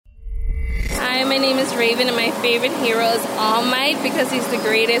my name is Raven, and my favorite hero is All Might because he's the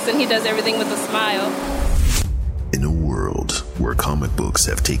greatest and he does everything with a smile. In a world where comic books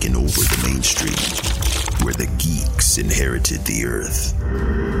have taken over the mainstream, where the geeks inherited the earth,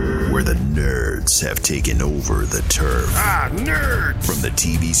 where the nerds have taken over the turf. Nerds! From the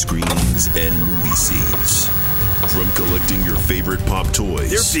TV screens and movie scenes. From collecting your favorite pop toys.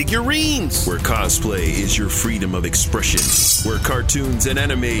 They're figurines! Where cosplay is your freedom of expression. Where cartoons and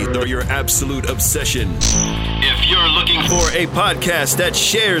anime are your absolute obsession. If you're looking for a podcast that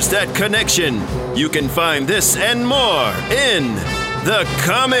shares that connection, you can find this and more in the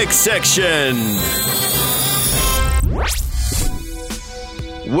comic section.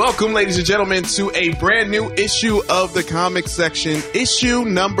 Welcome, ladies and gentlemen, to a brand new issue of the comic section, issue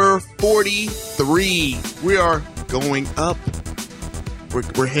number 43. We are going up.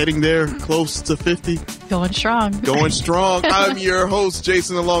 We're heading there, close to 50. Going strong. Going strong. I'm your host,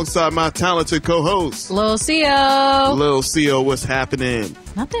 Jason, alongside my talented co-host, Lil CO. Lil CO, what's happening?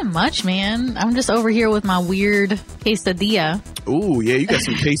 Nothing much, man. I'm just over here with my weird quesadilla. Ooh, yeah, you got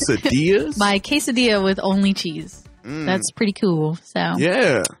some quesadillas? My quesadilla with only cheese. That's pretty cool. So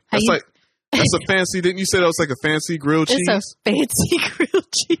yeah, that's a fancy. Didn't you say that was like a fancy grilled cheese? It's a fancy grilled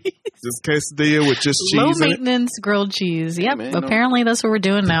cheese. Just quesadilla with just cheese. Low maintenance grilled cheese. Yep. Man, apparently that's what we're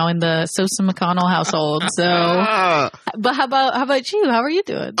doing now in the Sosa McConnell household. So, but how about you? How are you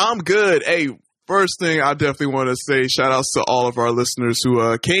doing? I'm good. Hey. First thing, I definitely want to say shout outs to all of our listeners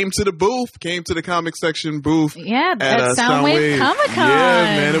who came to the comic section booth. Yeah, at Soundwave Comic-Con. Yeah,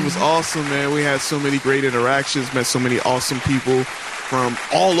 man, it was awesome, man. We had so many great interactions, met so many awesome people from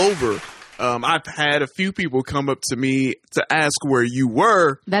all over. I've had a few people come up to me to ask where you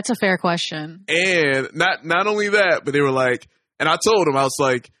were. That's a fair question. And not only that, but they were like, and I told them, I was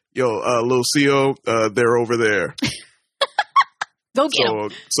like, yo, Lil CO, they're over there. Go get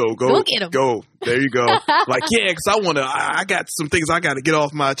him. So go get him. Go. There you go. Like, yeah, because I got some things I got to get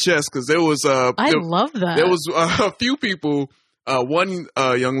off my chest because there was I love that. There was a few people. One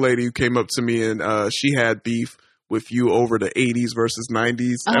young lady who came up to me and she had beef with you over the 80s versus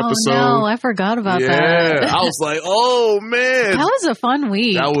 90s episode. Oh, no, I forgot about that. Yeah, I was like, oh, man. That was a fun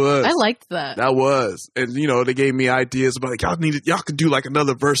week. That was. I liked that. That was. And, you know, they gave me ideas about, like, y'all could do, like,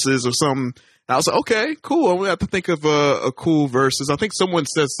 another versus or something. And I was like, okay, cool. I'm going to have to think of a cool versus. I think someone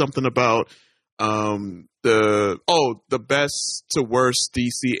said something about the best to worst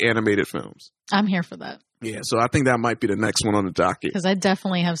DC animated films. I'm here for that. Yeah, so I think that might be the next one on the docket. Because I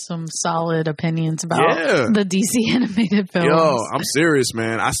definitely have some solid opinions about the DC animated films. Yo, I'm serious,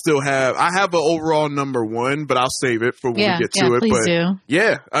 man. I have an overall number one, but I'll save it for when we get to it. Please do.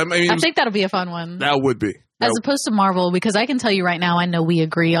 Yeah, I think that'll be a fun one. That would be. As opposed to Marvel, because I can tell you right now, I know we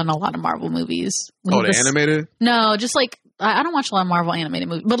agree on a lot of Marvel movies. The animated? No, just like, I don't watch a lot of Marvel animated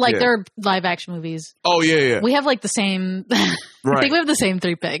movies, but like they're live action movies. Oh, yeah. We have like the same, I think we have the same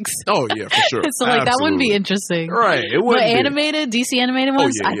 3 picks. Oh, yeah, for sure. So like that wouldn't be interesting. Right. It wouldn't be. Animated, DC animated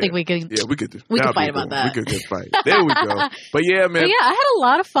ones, I think we could. Yeah, we could fight about that. We could fight. There we go. But yeah, man. But yeah, I had a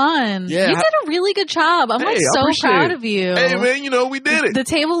lot of fun. Yeah, you did a really good job. I'm so proud of you. Hey, man, we did it. The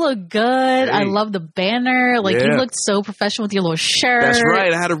table looked good. Hey. I love the banner. Like you looked so professional with your little shirt. That's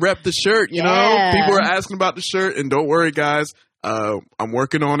right. I had to rep the shirt, you know. People were asking about the shirt, and don't worry, guys. I'm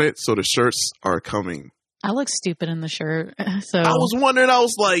working on it, so the shirts are coming. I look stupid in the shirt. So I was wondering, I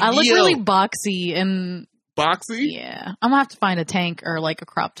was like, I look really boxy and boxy? Yeah. I'm gonna have to find a tank or like a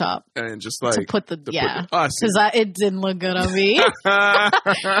crop top. And just like to put the because it didn't look good on me.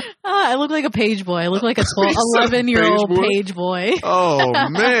 I look like a page boy. I look like a 11-year-old page boy. Oh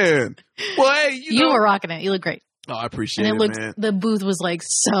man. Well, hey, you were rocking it. You look great. Oh, I appreciate it, man. The booth was like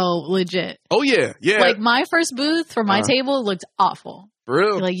so legit. Oh yeah, yeah. Like my first booth for my table looked awful.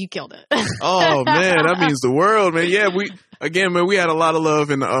 Really? Like you killed it. Oh man, that means the world, man. Yeah, we had a lot of love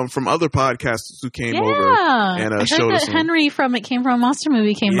and from other podcasters who came over and showed us. Henry from It Came From a Monster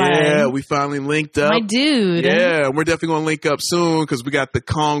Movie came by. Yeah, we finally linked up. My dude. Yeah, we're definitely gonna link up soon because we got the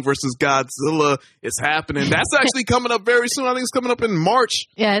Kong versus Godzilla. It's happening. That's actually coming up very soon. I think it's coming up in March.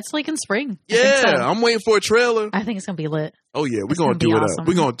 Yeah, it's like in spring. Yeah, I'm waiting for a trailer. I think it's gonna be lit. Oh yeah, we're gonna do it up.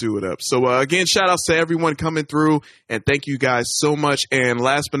 We're gonna do it up. So again, shout outs to everyone coming through, and thank you guys so much. And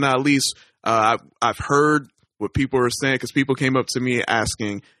last but not least, I've heard what people are saying because people came up to me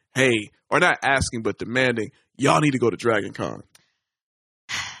asking, "Hey," or not asking, but demanding, "Y'all need to go to Dragon Con."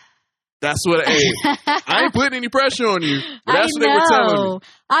 That's what. Hey, I ain't putting any pressure on you. But that's what they were telling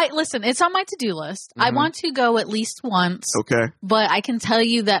me. Listen. It's on my to-do list. I want to go at least once. Okay, but I can tell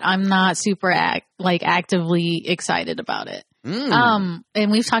you that I'm not super actively excited about it.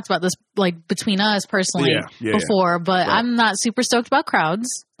 And we've talked about this like between us personally before, but I'm not super stoked about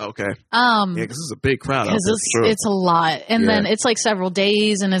crowds. Okay. Because this is a big crowd. Because it's a lot, and then it's like several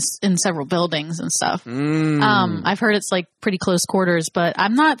days, and it's in several buildings and stuff. I've heard it's like pretty close quarters, but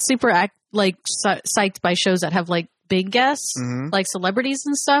I'm not super psyched by shows that have like big guests, like celebrities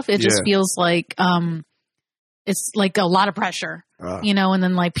and stuff. It just feels like it's like a lot of pressure, you know, and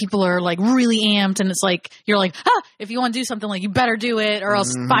then like people are like really amped, and it's like you're like, if you want to do something, like you better do it, or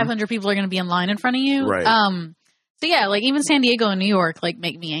else 500 people are going to be in line in front of you. Right. So yeah, like even San Diego and New York like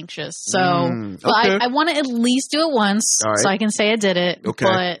make me anxious. So but I want to at least do it once, so I can say I did it. Okay.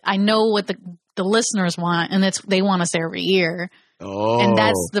 But I know what the listeners want, and they want us every year. And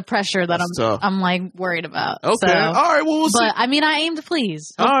that's the pressure that I'm like worried about. Okay. So, all right. Well, we'll see. But I mean, I aim to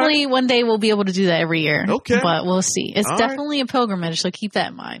please. Hopefully one day we'll be able to do that every year. Okay. But we'll see. It's definitely a pilgrimage, so keep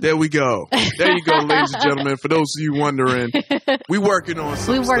that in mind. There we go. There you go, ladies and gentlemen. For those of you wondering, we're working on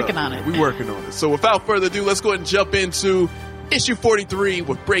something. We're working on it. We're working on it. So without further ado, let's go ahead and jump into issue 43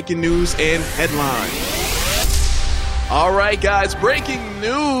 with breaking news and headlines. All right, guys, breaking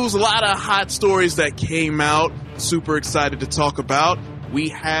news. A lot of hot stories that came out. Super excited to talk about. We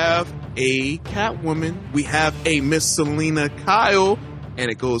have a Catwoman. We have a Miss Selena Kyle,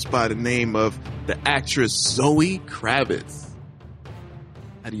 and it goes by the name of the actress Zoe Kravitz.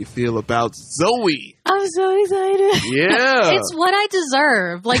 How do you feel about Zoe? I'm so excited. Yeah. It's what I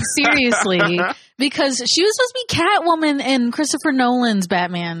deserve. Like, seriously. Because she was supposed to be Catwoman in Christopher Nolan's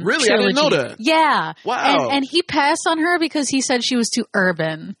Batman Really? trilogy. I didn't know that. Yeah. Wow. And he passed on her because he said she was too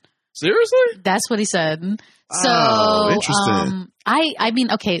urban. Seriously? That's what he said. So, interesting. I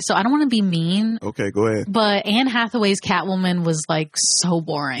mean, okay, so I don't want to be mean. Okay, go ahead. But Anne Hathaway's Catwoman was like so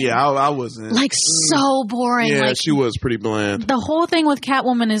boring. Yeah, I wasn't. Like so boring. Yeah, like, she was pretty bland. The whole thing with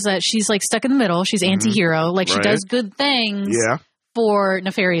Catwoman is that she's like stuck in the middle. She's anti-hero. Like she does good things. Yeah. For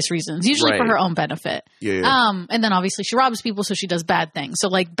nefarious reasons, usually for her own benefit. Yeah. And then obviously she robs people, so she does bad things. So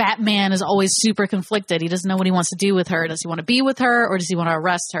like Batman is always super conflicted. He doesn't know what he wants to do with her. Does he want to be with her, or does he want to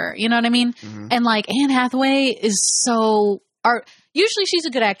arrest her? You know what I mean? And like Anne Hathaway is so usually she's a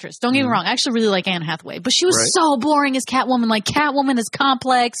good actress. Don't get me wrong. I actually really like Anne Hathaway, but she was so boring as Catwoman. Like Catwoman is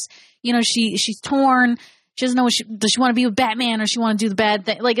complex. You know, she's torn. She doesn't know does she want to be with Batman, or she want to do the bad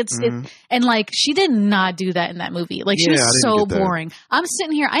thing? Like and like she did not do that in that movie. Like she was so boring. I'm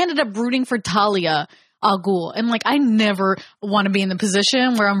sitting here. I ended up rooting for Talia al Ghul, and like I never want to be in the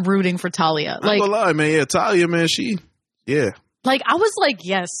position where I'm rooting for Talia. Like, I'm gonna lie, man. Yeah, Talia, man. Like I was like,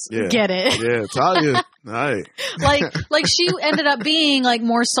 yes, get it. Yeah, Talia. Right. like she ended up being like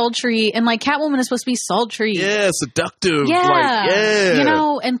more sultry, and like Catwoman is supposed to be sultry. Yeah, seductive. Yeah. Like, you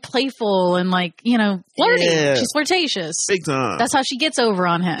know, and playful, and like, you know, flirty. Yeah. She's flirtatious. Big time. That's how she gets over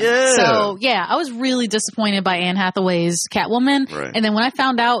on him. Yeah. So yeah, I was really disappointed by Anne Hathaway's Catwoman. Right. And then when I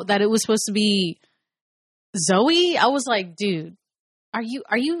found out that it was supposed to be Zoe, I was like, dude, are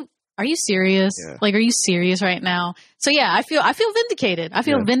you serious? Yeah. Like, are you serious right now? So yeah, I feel vindicated. I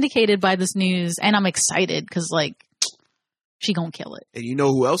feel vindicated by this news, and I'm excited because like she gonna kill it. And you know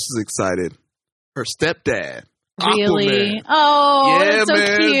who else is excited? Her stepdad. Really? Aquaman. Oh, yeah, that's so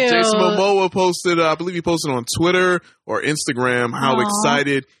man. cute. Jason Momoa posted, I believe he posted on Twitter or Instagram how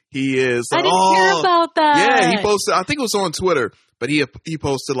excited he is. I didn't hear about that. Yeah, he posted, I think it was on Twitter, but he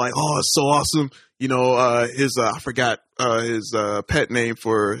posted like, oh, it's so awesome. You know, his, I forgot his pet name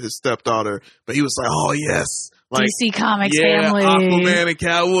for his stepdaughter, but he was like, oh, yes. Like, DC Comics family. Aquaman and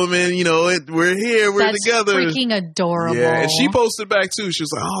Catwoman, you know, we're here, we're together. That's freaking adorable. Yeah, and she posted back too. She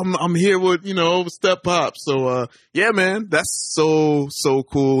was like, oh, I'm here with, you know, Step Pop. So, yeah, man, that's so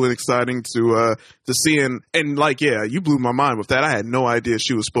cool and exciting to see. And like, yeah, you blew my mind with that. I had no idea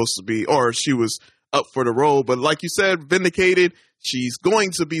she was supposed to be, or she was up for the role. But like you said, vindicated. She's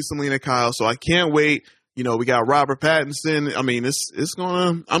going to be Selena Kyle. So I can't wait. You know, we got Robert Pattinson. I mean,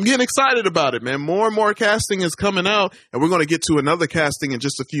 I'm getting excited about it, man. More and more casting is coming out, and we're going to get to another casting in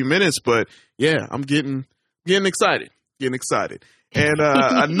just a few minutes. But yeah, I'm getting excited. And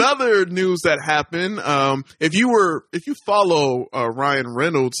another news that happened, if you follow Ryan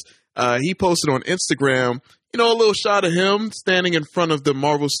Reynolds, he posted on Instagram, you know, a little shot of him standing in front of the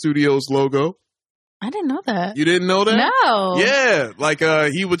Marvel Studios logo. I didn't know that. You didn't know that? No. Yeah. Like,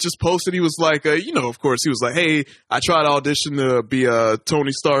 he would just post it. He was like, you know, of course, he was like, hey, I tried to audition to be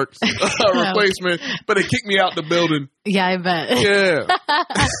Tony Stark's replacement, but they kicked me out the building. Yeah, I bet.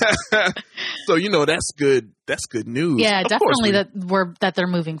 Yeah. So, you know, that's good. That's good news. Yeah, definitely that they're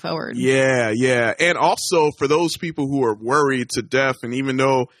moving forward. Yeah, yeah. And also for those people who are worried to death, and even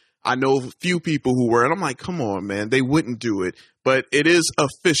though I know a few people who were, and I'm like, come on, man, they wouldn't do it. But it is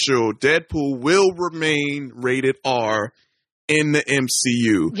official. Deadpool will remain rated R in the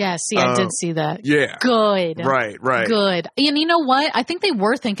MCU. Yeah, see, I did see that. Yeah. Good. Right. Good. And you know what? I think they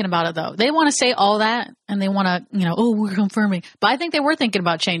were thinking about it, though. They want to say all that, and they want to, we're confirming. But I think they were thinking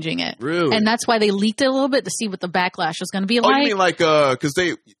about changing it. Really? And that's why they leaked it a little bit to see what the backlash was going to be like. Oh, you mean like, because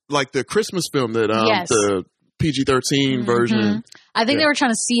they, like the Christmas film that, yes. the PG-13 version. I think they were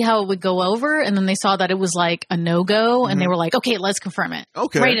trying to see how it would go over, and then they saw that it was like a no-go, and they were like, okay, let's confirm it.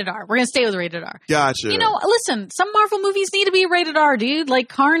 Okay. Rated R. We're going to stay with rated R. Gotcha. Listen, some Marvel movies need to be rated R, dude. Like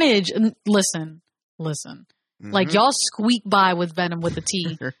Carnage. And listen. Like, y'all squeak by with Venom with a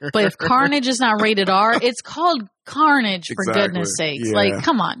T. But if Carnage is not rated R, it's called Carnage, for goodness sakes. Yeah. Like,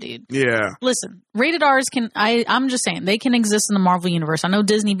 come on, dude. Yeah. Listen, rated R's I'm just saying, they can exist in the Marvel universe. I know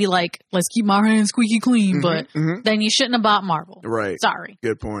Disney be like, let's keep my hands squeaky clean, but then you shouldn't have bought Marvel. Right. Sorry.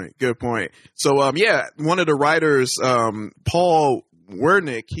 Good point. So, one of the writers, Paul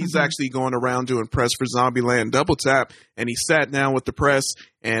Wernick, he's actually going around doing press for Zombieland Double Tap, and he sat down with the press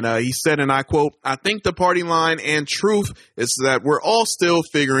and he said, and I quote, "I think the party line and truth is that we're all still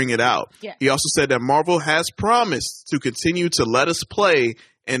figuring it out." Yeah. He also said that Marvel has promised to continue to let us play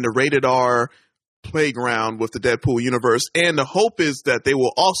in the rated R playground with the Deadpool universe, and the hope is that they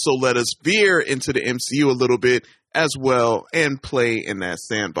will also let us veer into the MCU a little bit as well and play in that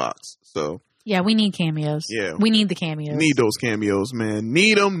sandbox. So yeah, we need cameos. Yeah. We need the cameos. Need those cameos, man.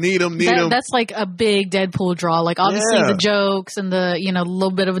 Need them. That's like a big Deadpool draw. Like, obviously the jokes and the,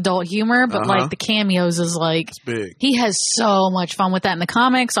 little bit of adult humor, but like the cameos is like, it's big. He has so much fun with that in the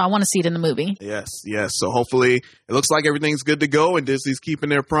comics, so I want to see it in the movie. Yes. So hopefully it looks like everything's good to go and Disney's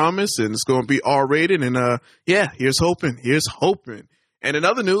keeping their promise and it's going to be R-rated. And here's hoping. And in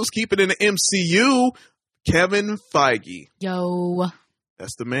other news, keep it in the MCU, Kevin Feige. Yo.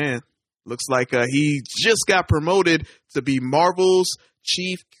 That's the man. Looks like he just got promoted to be Marvel's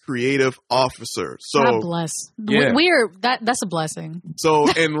chief creative officer. So God bless. Yeah. That's a blessing. So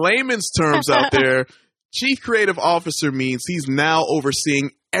in layman's terms out there, chief creative officer means he's now overseeing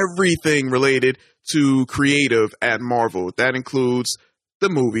everything related to creative at Marvel. That includes the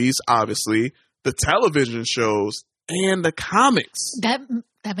movies, obviously, the television shows, and the comics. That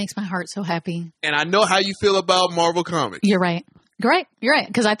makes my heart so happy. And I know how you feel about Marvel Comics. You're right. You're right.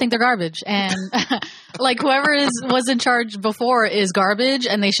 Because I think they're garbage. And like whoever was in charge before is garbage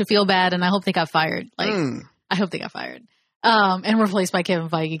and they should feel bad. And I hope they got fired. I hope they got fired. And replaced by Kevin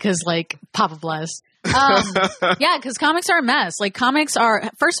Feige because like Papa bless. Yeah, because comics are a mess. Like comics are,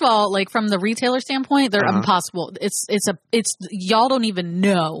 first of all, like from the retailer standpoint, they're impossible. It's y'all don't even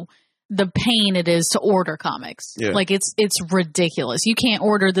know the pain it is to order comics. Yeah. Like it's ridiculous. You can't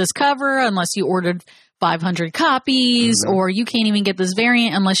order this cover unless you ordered 500 copies, or you can't even get this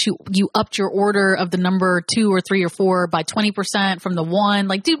variant unless you upped your order of the number 2 or 3 or 4 by 20% from the 1.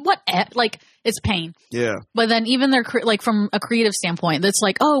 Like, dude, what? Like, it's pain. Yeah. But then even their like from a creative standpoint, that's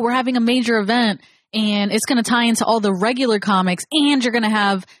like, oh, we're having a major event and it's going to tie into all the regular comics, and you're going to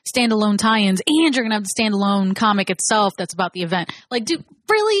have standalone tie-ins, and you're going to have the standalone comic itself that's about the event. Like, dude,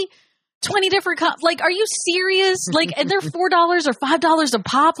 really? 20 different like, are you serious? Like, and they're $4 or $5 a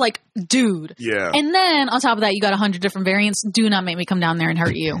pop. Like, dude. Yeah. And then on top of that, you got 100 different variants. Do not make me come down there and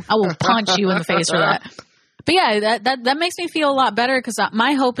hurt you. I will punch you in the face for that. But yeah, that makes me feel a lot better because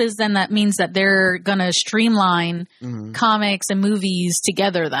my hope is then that means that they're gonna streamline comics and movies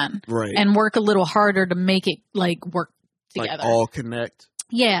together then, right? And work a little harder to make it like work together, like all connect.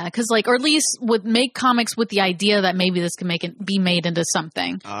 Yeah, because like, or at least would make comics with the idea that maybe this can be made into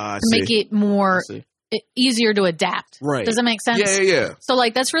something to make it more easier to adapt. Right? Does that make sense? Yeah. So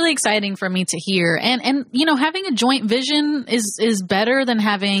like, that's really exciting for me to hear, and having a joint vision is better than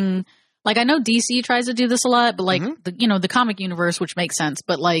having, like, I know DC tries to do this a lot, but like the comic universe, which makes sense,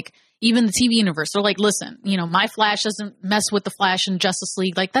 but like even the TV universe, they're like, listen, my Flash doesn't mess with the Flash in Justice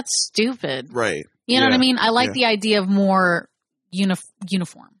League. Like, that's stupid, right? You know what I mean? I like the idea of more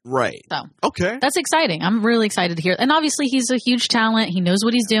uniform. Right. So, okay. That's exciting. I'm really excited to hear. And obviously he's a huge talent. He knows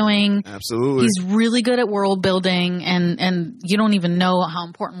what he's doing. Absolutely. He's really good at world building, and you don't even know how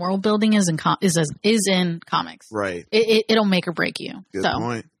important world building is in comics. Right. It'll make or break you. Good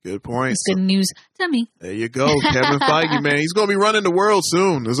point. It's good news to me. There you go. Kevin Feige, man. He's going to be running the world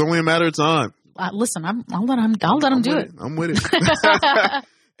soon. It's only a matter of time. Listen, I'll let him do it. I'm with it.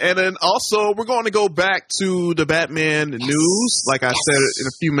 And then also, we're going to go back to the Batman news. Like I said in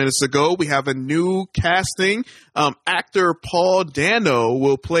a few minutes ago, we have a new casting. Actor Paul Dano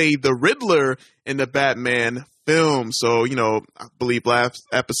will play the Riddler in the Batman film. So, I believe last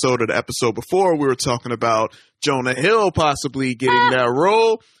episode or the episode before, we were talking about Jonah Hill possibly getting that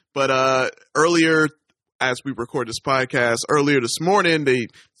role. But earlier, as we record this podcast earlier this morning, they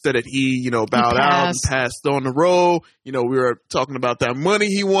said that he, bowed out and passed on the role. We were talking about that money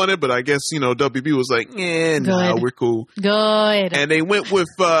he wanted, but I guess, WB was like, nah, we're cool. Good. And they went with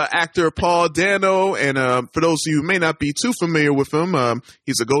actor Paul Dano. And for those of you who may not be too familiar with him,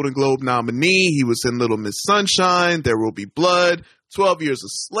 he's a Golden Globe nominee. He was in Little Miss Sunshine, There Will Be Blood, 12 Years a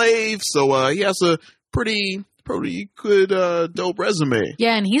Slave. So he has a pretty good dope resume.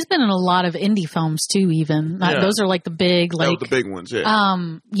 Yeah, and he's been in a lot of indie films too. Even those are like the big, the big ones.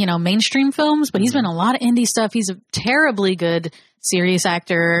 Yeah. Mainstream films. But he's been in a lot of indie stuff. He's a terribly good serious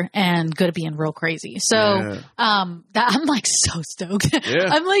actor and good at being real crazy. So I'm like so stoked. Yeah.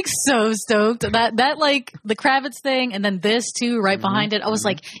 I'm like so stoked that like the Kravitz thing and then this too right behind it. I was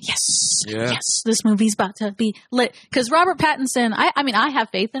like, yes, this movie's about to be lit. Because Robert Pattinson, I have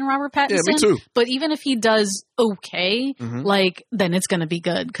faith in Robert Pattinson. Yeah, me too. But even if he does okay, like then it's gonna be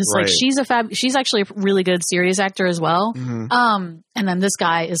good because like she's actually a really good serious actor as well. And then this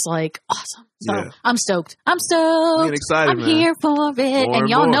guy is like awesome. So I'm stoked. I'm excited, I'm here for it. And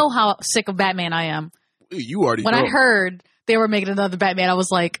y'all know how sick of Batman I am. You already when know. I heard they were making another Batman, I was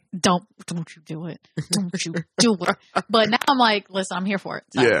like, don't you do it. Don't you do it. But now I'm like, listen, I'm here for it.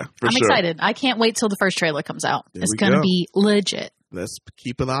 So I'm excited. I can't wait till the first trailer comes out. It's going to be legit. Let's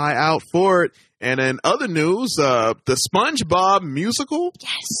keep an eye out for it. And in other news, the Spongebob Musical.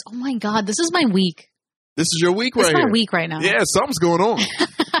 Yes. Oh my God. This is my week. This is your week right here. It's my week right now. Yeah, something's going on.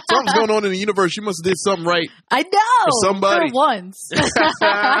 Something's going on in the universe. You must have did something right. I know. For somebody. For once.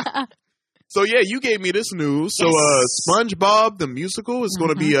 So, yeah, you gave me this news. So, SpongeBob, the musical, is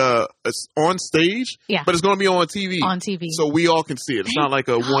going to be on stage, but it's going to be on TV. On TV. So we all can see it. It's not like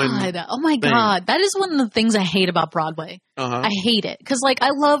a one. Oh, my God. That is one of the things I hate about Broadway. I hate it. Because, like, I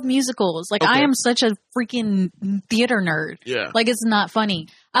love musicals. Like, I am such a freaking theater nerd. Yeah. Like, it's not funny.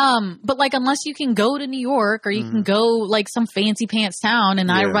 But, like, unless you can go to New York or you can go, like, some fancy pants town and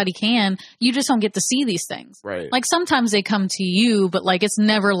everybody can, you just don't get to see these things. Right. Like, sometimes they come to you, but, like, it's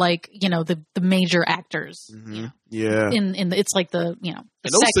never, like, the major actors. Yeah. It's like the, the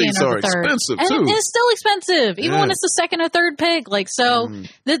and those second things or are the third. expensive, and too. it's still expensive, even when it's the second or third pick. Like, so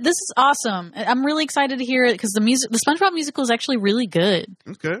this is awesome. I'm really excited to hear it because the SpongeBob musical is actually really good.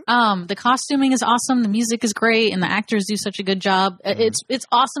 Okay. The costuming is awesome. The music is great. And the actors do such a good job. It's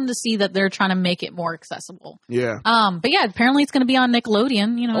awesome to see that they're trying to make it more accessible. Yeah. But yeah, apparently it's going to be on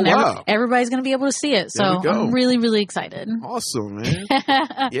Nickelodeon, and everybody's going to be able to see it. So I'm really, really excited. Awesome, man.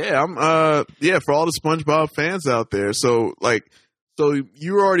 Yeah. I'm, for all the SpongeBob fans out there. So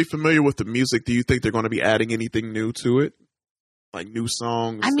you're already familiar with the music. Do you think they're going to be adding anything new to it? Like new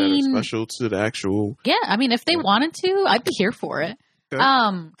songs that are special to the actual. Yeah. I mean, if they wanted to, I'd be here for it. Okay.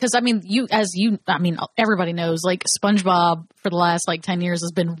 Cause everybody knows like SpongeBob for the last like 10 years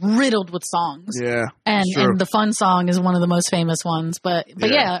has been riddled with songs. Yeah. And the fun song is one of the most famous ones, but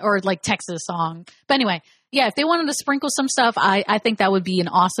or like Texas song. But anyway, yeah, if they wanted to sprinkle some stuff, I think that would be an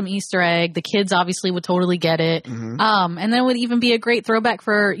awesome Easter egg. The kids obviously would totally get it. And then it would even be a great throwback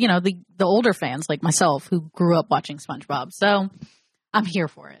for, the older fans like myself who grew up watching SpongeBob. So I'm here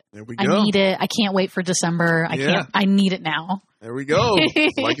for it. There we go. I need it. I can't wait for December. I need it now. There we go.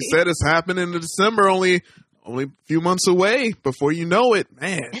 Like you said, it's happening in December, only a few months away before you know it,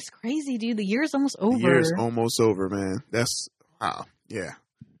 man. It's crazy, dude. The year's almost over. The year's almost over, man. That's, wow. Yeah.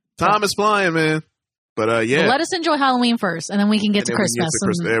 Time is flying, man. But Well, let us enjoy Halloween first, and then we can get to Christmas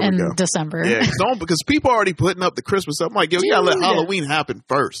in December. Yeah, because people are already putting up the Christmas up. I'm like, yo, you gotta let Halloween happen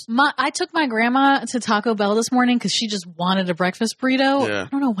first. I took my grandma to Taco Bell this morning because she just wanted a breakfast burrito. Yeah. I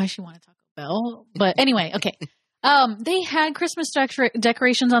don't know why she wanted Taco Bell, but anyway, okay. They had Christmas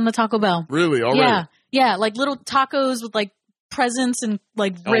decorations on the Taco Bell. Really? Already? Yeah, like little tacos with like presents and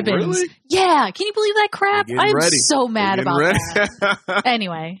like ribbons. Really? Yeah, can you believe that crap? I'm so mad about that.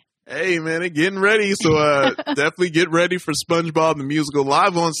 Anyway. Hey, man, they're getting ready. So definitely get ready for SpongeBob the Musical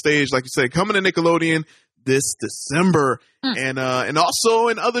live on stage, like you said, coming to Nickelodeon this December. And also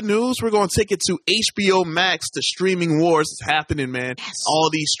in other news, we're going to take it to HBO Max. The streaming wars is happening, man. Yes. All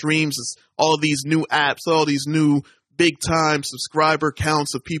these streams, all these new apps, all these new big time subscriber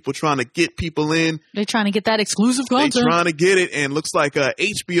counts of people trying to get people in. They're trying to get that exclusive content. They're trying to get it. And looks like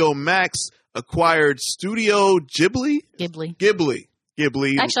HBO Max acquired Studio Ghibli. Ghibli.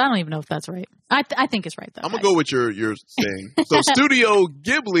 Actually, I don't even know if that's right. I think it's right, though. I'm going to go with your saying. So, Studio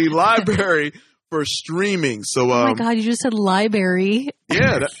Ghibli library for streaming. So, oh, my God, you just said library.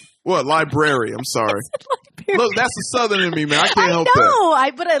 Yeah. Library. I'm sorry. Look, that's the Southern in me, man. I can't help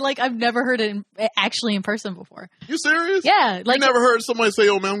that. I've never heard it actually in person before. You serious? Yeah. You never heard somebody say,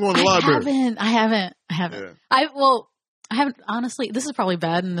 oh, man, I'm going to the library. I haven't. Yeah. I haven't, honestly, this is probably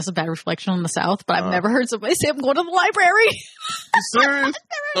bad and this is a bad reflection on the South, but I've never heard somebody say I'm going to the library. You serious?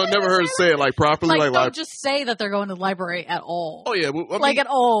 I've never heard her say it like properly. Like don't just say that they're going to the library at all. Oh, yeah. Well, I mean, like at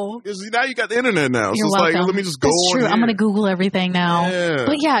all. Now you got the internet now. You're so it's welcome. like, let me just go That's on true. here. I'm going to Google everything now. Yeah.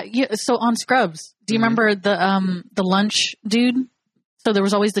 But yeah, so on Scrubs, do you remember the lunch dude? So there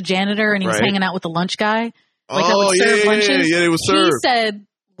was always the janitor and he was hanging out with the lunch guy. Like that would serve lunches. Yeah, they would serve. He said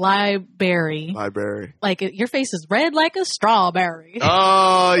library. Like your face is red like a strawberry.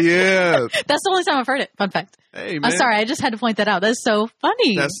 Oh, yeah. That's the only time I've heard it. Fun fact. Hey, man. I'm sorry. I just had to point that out. That's so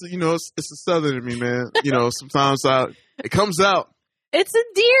funny. That's, it's the Southern in me, man. Sometimes it comes out. It's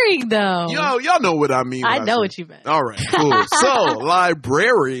endearing, though. Y'all know what I mean. I know what you meant. All right, cool. So,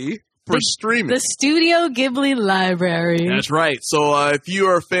 library for streaming. The Studio Ghibli library. That's right. So, if you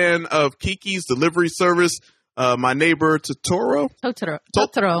are a fan of Kiki's delivery service, My Neighbor Totoro.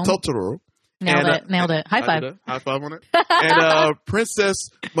 Nailed it. High five. High five on it. And Princess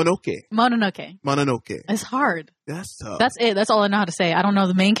Mononoke. It's hard. That's tough. That's it. That's all I know how to say. I don't know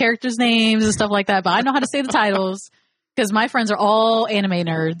the main characters' names and stuff like that, but I know how to say the titles. Because my friends are all anime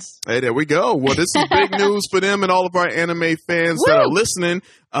nerds. Hey, there we go. Well, this is big news for them and all of our anime fans that are listening.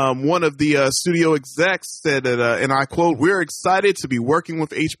 One of the studio execs said that, and I quote, "We're excited to be working with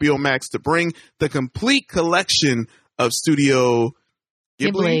HBO Max to bring the complete collection of Studio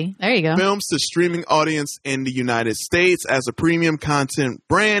Ghibli there you go. films to streaming audience in the United States. As a premium content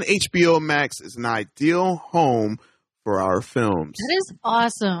brand, HBO Max is an ideal home for our films." That is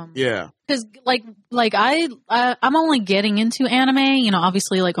awesome. Yeah. Because I'm only getting into anime,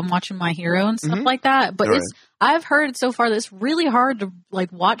 obviously like I'm watching My Hero and stuff like that. But I've heard so far that it's really hard to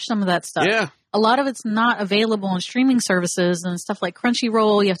like watch some of that stuff. Yeah. A lot of it's not available on streaming services and stuff like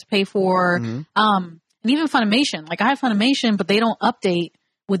Crunchyroll you have to pay for. And even Funimation. Like I have Funimation, but they don't update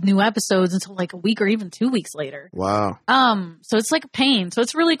with new episodes until like a week or even 2 weeks later. Wow. So it's like a pain. So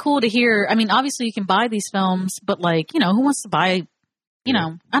it's really cool to hear. I mean, obviously you can buy these films, but like, who wants to buy,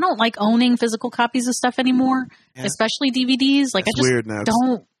 I don't like owning physical copies of stuff anymore, especially DVDs. Like I just weird now.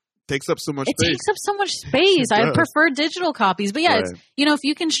 don't. Takes up so much space. It takes up so much space. I prefer digital copies. But yeah, it's, if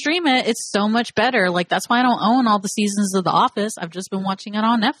you can stream it, it's so much better. Like that's why I don't own all the seasons of The Office. I've just been watching it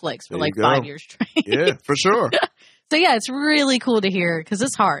on Netflix for like 5 years straight. Yeah, for sure. So yeah, it's really cool to hear because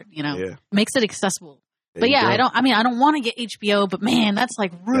it's hard, It makes it accessible. But yeah, I don't want to get HBO, but man, that's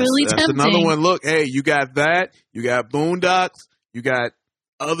like really tempting. That's another one. Look, hey, you got that. You got Boondocks. You got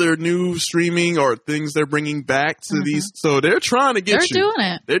other new streaming or things they're bringing back to these. So they're trying to get you. They're doing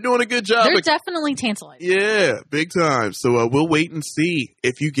it. They're doing a good job. They're definitely tantalizing. Yeah, big time. So we'll wait and see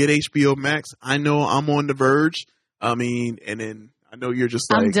if you get HBO Max. I know I'm on the verge. I mean, and then I know you're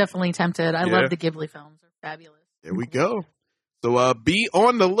just like. I'm definitely tempted. I love the Ghibli films. They're fabulous. There we go. So be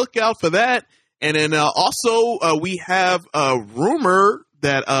on the lookout for that. And then also we have a rumor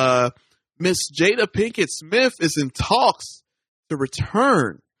that Miss Jada Pinkett Smith is in talks to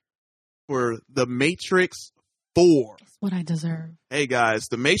return for The Matrix 4. That's what I deserve. Hey guys,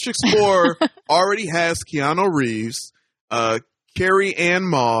 The Matrix 4 already has Keanu Reeves, Carrie Ann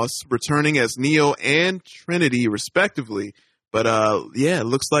Moss returning as Neo and Trinity respectively. But it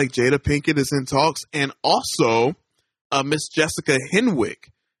looks like Jada Pinkett is in talks, and also Miss Jessica Henwick.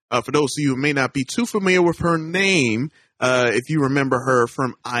 For those of you who may not be too familiar with her name, if you remember her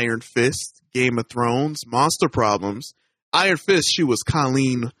from Iron Fist, Game of Thrones, Monster Problems, Iron Fist, she was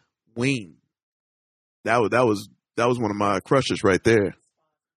Colleen Wing. That was one of my crushes right there.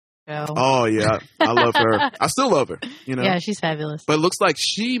 Oh yeah, I love her. I still love her. Yeah, she's fabulous. But it looks like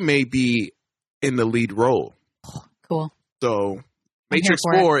she may be in the lead role. Cool. So Matrix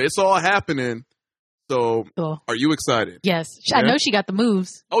 4, it's all happening. So Are you excited? Yes. I know she got the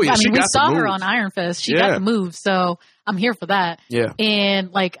moves. Oh yeah, we saw her on Iron Fist. She got the moves. So I'm here for that. Yeah.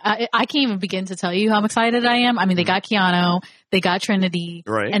 And like, I can't even begin to tell you how excited I am. I mean, they got Keanu, they got Trinity.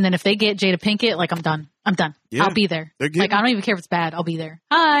 Right. And then if they get Jada Pinkett, like I'm done. Yeah. I'll be there. Like, I don't even care if it's bad. I'll be there.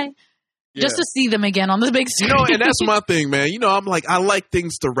 Hi. Yeah. Just to see them again on the big screen. And that's my thing, man. I'm like, I like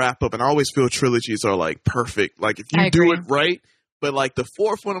things to wrap up, and I always feel trilogies are like perfect. Like if you do it right, but like the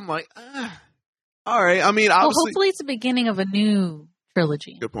fourth one, I'm like, all right. I mean, obviously, hopefully it's the beginning of a new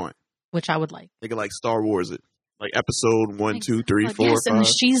trilogy. Good point. Which I would like. They could like Star Wars it. Like episode 1, 2, 3, 4, 5. And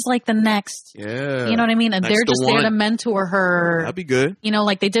she's like the next. Yeah. You know what I mean? And they're just there to mentor her. That'd be good.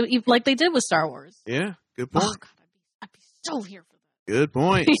 Like they did with Star Wars. Yeah. Good point. Oh God, I'd be so here for that. Good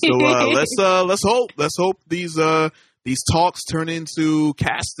point. So let's hope these talks turn into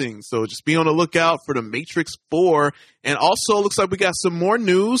casting. So just be on the lookout for The Matrix 4. And also looks like we got some more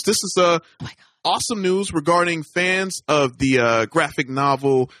news. This is awesome news regarding fans of the graphic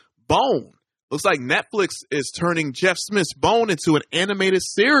novel Bone. Looks like Netflix is turning Jeff Smith's Bone into an animated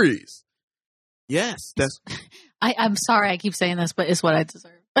series. Yes, that's. I'm sorry I keep saying this, but it's what I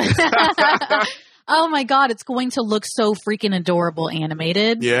deserve. Oh my God, it's going to look so freaking adorable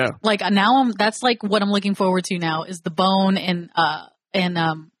animated. Yeah. Like now that's like what I'm looking forward to now is the Bone and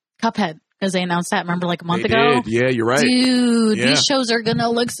Cuphead. Because they announced that, remember, like a month ago? Yeah, you're right. Dude, these shows are going to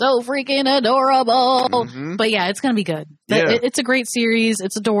look so freaking adorable. Mm-hmm. But yeah, it's going to be good. Yeah. It's a great series.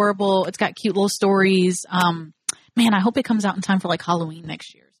 It's adorable. It's got cute little stories. Man, I hope it comes out in time for like Halloween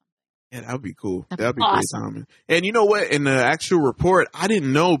next year. Yeah, that would be cool. That'd be great awesome. timing. And you know what? In the actual report, I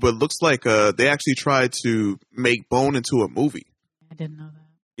didn't know, but it looks like they actually tried to make Bone into a movie. I didn't know that.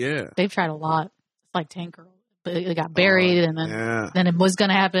 Yeah. They've tried a lot. It's like Tank Girl. But it got buried, and then it was going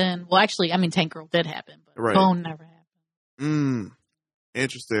to happen. Well, actually, I mean, Tank Girl did happen, but Bone never happened.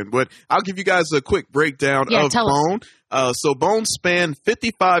 Interesting. But I'll give you guys a quick breakdown of Bone. So Bone spanned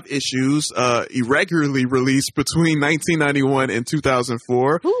 55 issues, irregularly released between 1991 and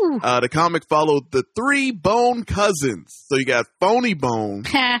 2004. The comic followed the 3 Bone cousins. So you got Phony Bone,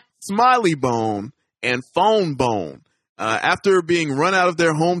 Smiley Bone, and Phone Bone. After being run out of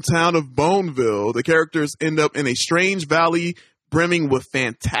their hometown of Boneville, the characters end up in a strange valley brimming with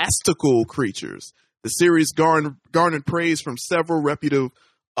fantastical creatures. The series garnered praise from several reputable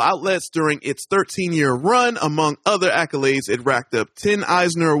outlets during its 13-year run. Among other accolades, it racked up 10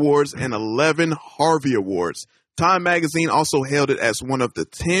 Eisner Awards and 11 Harvey Awards. Time magazine also hailed it as one of the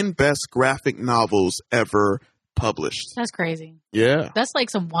 10 best graphic novels ever published. That's crazy. Yeah. That's like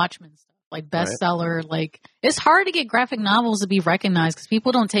some Watchmen stuff. Like bestseller, right. Like it's hard to get graphic novels to be recognized because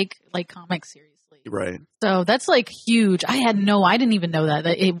people don't take like comics seriously. Right. So that's like huge. I didn't even know that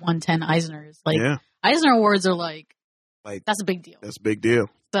it won 10 Eisners. Like Eisner Awards are like that's a big deal. That's a big deal.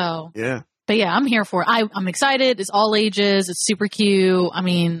 So yeah. But yeah, I'm here for it. I'm excited. It's all ages. It's super cute. I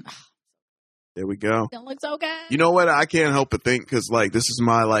mean, there we go. It looks so good. You know what? I can't help but think because like this is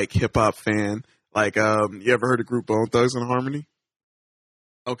my like hip hop fan. Like you ever heard of group Bone Thugs and Harmony?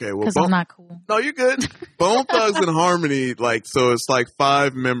 Okay, well, because I'm not cool. No, you're good. Bone Thugs and Harmony, like, so it's like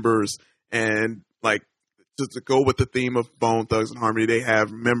 5 members, and like to go with the theme of Bone Thugs and Harmony, they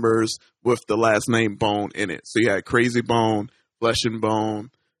have members with the last name Bone in it. So you had Crazy Bone, Flesh and Bone,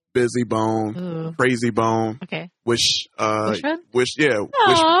 Busy Bone, Crazy Bone, Wish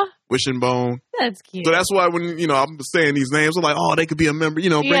and Bone. That's cute. So that's why when I'm saying these names, I'm like, oh, they could be a member. Bringing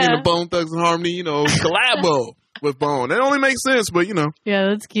the Bone Thugs and Harmony, collabo. With Bone. That only makes sense, but Yeah,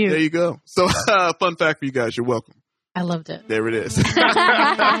 that's cute. There you go. So, fun fact for you guys. You're welcome. I loved it. There it is.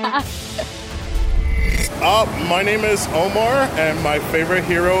 My name is Omar, and my favorite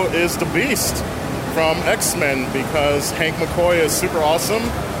hero is the Beast from X-Men because Hank McCoy is super awesome,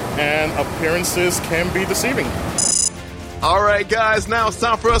 and appearances can be deceiving. All right, guys. Now it's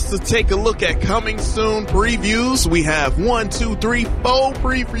time for us to take a look at coming soon previews. We have 1, 2, 3, 4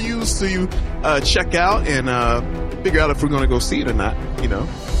 previews to check out and figure out if we're going to go see it or not.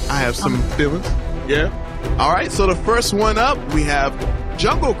 I have some feelings. Yeah. All right. So the first one up, we have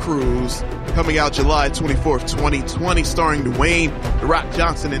Jungle Cruise coming out July 24th, 2020, starring Dwayne The Rock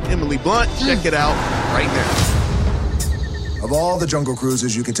Johnson and Emily Blunt. Check it out right now. Of all the Jungle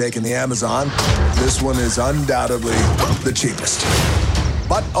Cruises you can take in the Amazon, this one is undoubtedly the cheapest.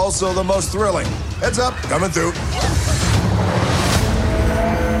 But also the most thrilling. Heads up, coming through.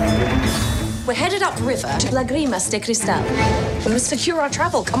 We're headed upriver to Lagrimas de Cristal. We must secure our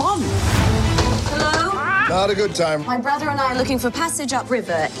travel. Come on. Hello? Not a good time. My brother and I are looking for passage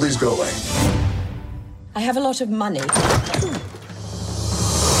upriver. Please go away. I have a lot of money.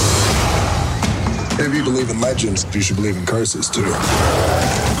 If you believe in legends, you should believe in curses, too.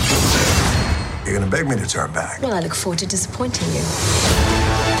 You're gonna beg me to turn back. Well, I look forward to disappointing you.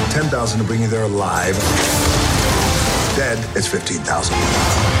 10,000 to bring you there alive. Dead, it's 15,000.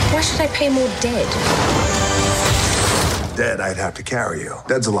 Why should I pay more dead? Dead, I'd have to carry you.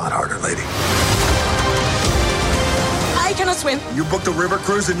 Dead's a lot harder, lady. I cannot swim. You booked a river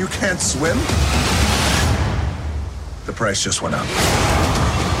cruise and you can't swim? The price just went up.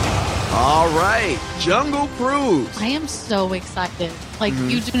 All right, Jungle Cruise. I am so excited. Like,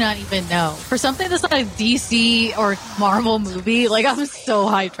 you do not even know. For something that's not a DC or Marvel movie, like, I'm so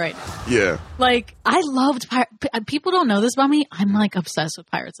hyped right now. Yeah. Like, I loved people don't know this about me. I'm, like, obsessed with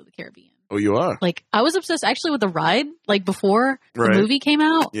Pirates of the Caribbean. Oh, you are? Like, I was obsessed actually with the ride, like, before the movie came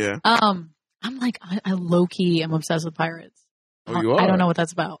out. Yeah. I'm like, I low-key am obsessed with pirates. Oh, you are? I don't know what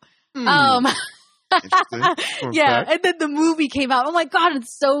that's about. Yeah, and then the movie came out. Oh my God,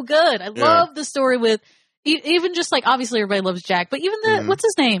 it's so good. I love the story with even just like, obviously everybody loves Jack, but even the, what's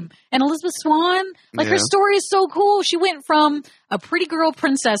his name? And Elizabeth Swann, like her story is so cool. She went from a pretty girl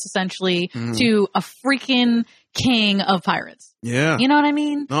princess essentially to a freaking king of pirates. Yeah. You know what I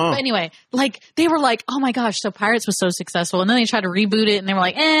mean? Oh. But anyway, like they were like, oh my gosh, so Pirates was so successful. And then they tried to reboot it and they were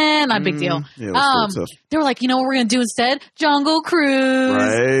like, not a big deal. Yeah, they were like, you know what we're going to do instead? Jungle Cruise.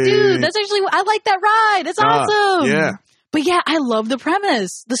 Right. Dude, that's actually, I like that ride. It's awesome. Yeah. But yeah, I love the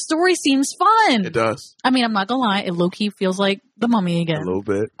premise. The story seems fun. It does. I mean, I'm not gonna lie, it low-key feels like The Mummy again. A little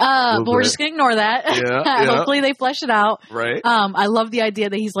bit. But we're just gonna ignore that. Yeah. Hopefully they flesh it out. Right. I love the idea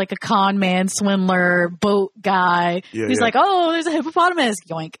that he's like a con man, swindler, boat guy. Yeah, he's like, oh, there's a hippopotamus.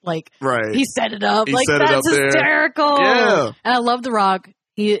 Yoink. Like, right. He set it up. He like, set it that's up there. hysterical. Yeah. And I love The Rock.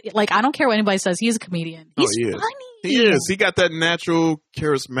 He, like, I don't care what anybody says. He's a comedian. He's funny. He is. He got that natural,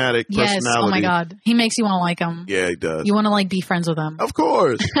 charismatic personality. Oh my God. He makes you want to like him. Yeah, he does. You want to like be friends with him. Of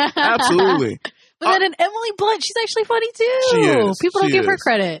course. Absolutely. But then Emily Blunt, she's actually funny too. She is. People don't give her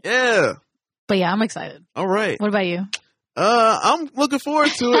credit. Yeah. But yeah, I'm excited. All right. What about you? I'm looking forward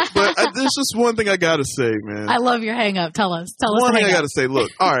to it, but there's just one thing I gotta say, man. I love your hang up. Tell us. One thing I gotta say.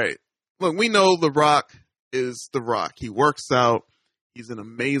 Look, all right. Look, we know The Rock is The Rock. He works out. He's in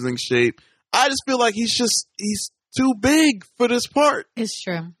amazing shape. I just feel like he's too big for this part. It's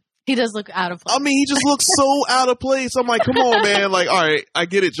true. He does look out of place. I mean, he just looks so out of place. I'm like, come on, man. Like, all right, I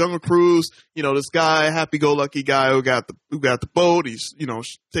get it. Jungle Cruise, you know, this guy, happy-go-lucky guy who got the boat. He's, you know,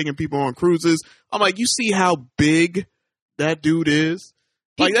 taking people on cruises. I'm like, you see how big that dude is?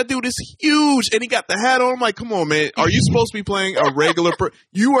 Like, that dude is huge, and he got the hat on. I'm like, come on, man. Are you supposed to be playing a regular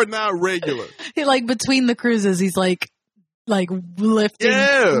You are not regular. He, like, between the cruises, he's like lifting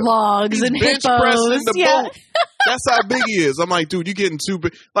logs he's and bench hippos. pressing the boat. That's how big he is. I'm like, dude, you're getting too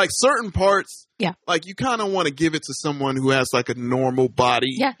big. Like, certain parts, like, you kind of want to give it to someone who has, like, a normal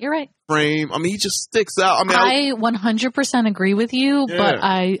body. Yeah, you're right. Frame. I mean, he just sticks out. I mean, I 100% agree with you, but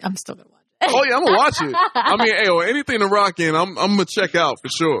I'm still going to watch it. Oh, yeah, I'm going to watch it. I mean, anything to Rock in, I'm going to check out for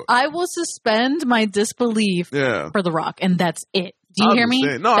sure. I will suspend my disbelief for The Rock, and that's it. Do you hear me?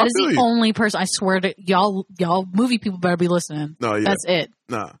 No, that is the only person. I swear to y'all movie people better be listening. No, yeah. That's it.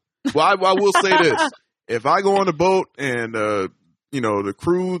 Nah. Well, I will say this. If I go on the boat and, you know, the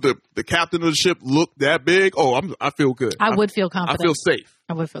crew, the captain of the ship look that big, I feel good. I would feel confident. I feel safe.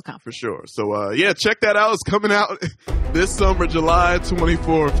 I would feel confident. For sure. So, check that out. It's coming out this summer, July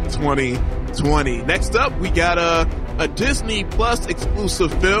 24th, 2020. Next up, we got a Disney Plus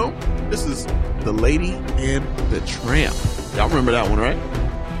exclusive film. This is The Lady and The Tramp. Y'all remember that one, right?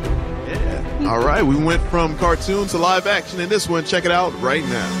 Yeah. All right. We went from cartoon to live action in this one. Check it out right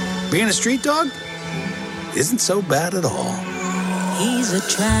now. Being a street dog isn't so bad at all. He's a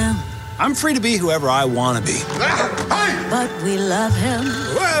tramp. I'm free to be whoever I want to be. But we love him.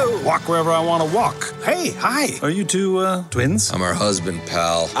 Whoa! Walk wherever I want to walk. Hey, hi. Are you two twins? I'm her husband,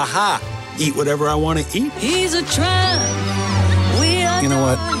 pal. Aha. Eat whatever I want to eat. He's a tramp. We are. You know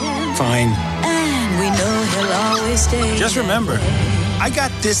what? Fine. And we know he'll always stay. Just remember, I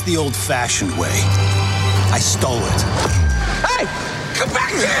got this the old-fashioned way. I stole it. Hey! Come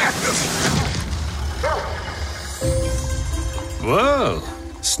back here! Whoa.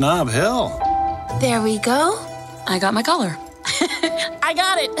 Snob Hill. There we go. I got my collar. I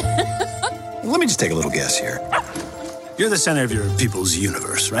got it. Let me just take a little guess here. You're the center of your people's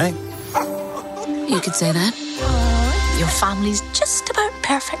universe, right? You could say that. Your family's just about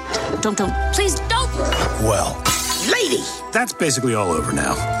perfect. Don't. Please don't. Well, lady! That's basically all over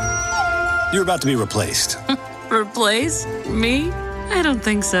now. You're about to be replaced. Replace me? I don't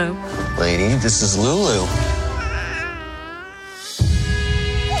think so. Lady, this is Lulu.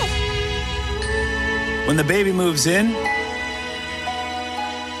 When the baby moves in,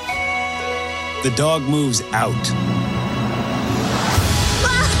 the dog moves out.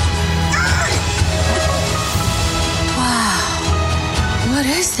 Wow. What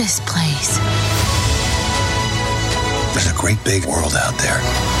is this place? There's a great big world out there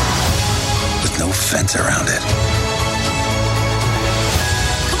with no fence around it.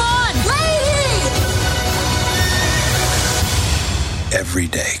 Come on, lady! Every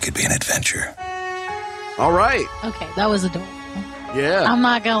day could be an adventure. All right. Okay, that was adorable. Yeah. I'm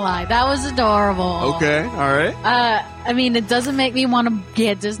not gonna lie, that was adorable. Okay, all right. I mean, it doesn't make me want to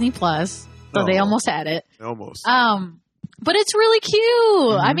get Disney Plus, so they almost had it. Almost. But it's really cute.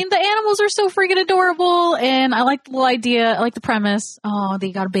 Mm-hmm. I mean, the animals are so freaking adorable, and I like the little idea. I like the premise. Oh,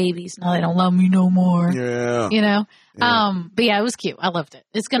 they got babies. No, they don't love me no more. Yeah. You know? Yeah. But yeah, it was cute. I loved it.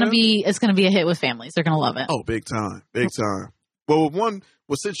 It's gonna be a hit with families. They're gonna love it. Oh, big time. Big time.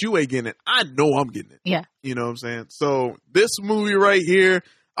 Well, since you ain't getting it, I know I'm getting it. Yeah. You know what I'm saying? So this movie right here,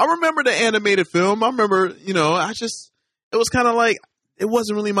 I remember the animated film. I remember, it was kind of like, it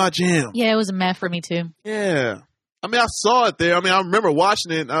wasn't really my jam. Yeah, it was a meh for me too. Yeah. I mean, I saw it there. I mean, I remember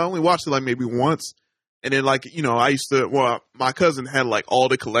watching it. I only watched it like maybe once. And then like, I used to, my cousin had like all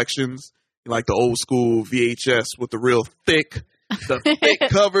the collections, like the old school VHS with the real thick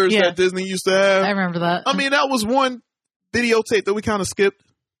covers that Disney used to have. I remember that. I mean, that was one videotape that we kind of skipped.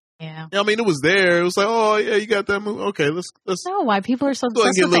 Yeah. I mean, it was there. It was like, oh yeah, you got that movie. Okay, let's. No, why people are so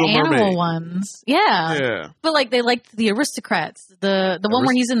obsessed with the animal ones? Yeah. Yeah. But like they liked the Aristocrats, the one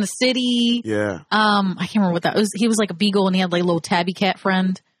where he's in the city. Yeah. I can't remember what that was. He was like a beagle and he had like a little tabby cat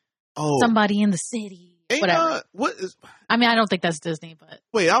friend. Oh. Somebody in the city. Whatever. What is? I mean, I don't think that's Disney, but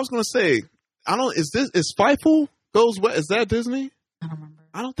wait, I was gonna say, is Spiteful Goes West? Is that Disney? I don't remember.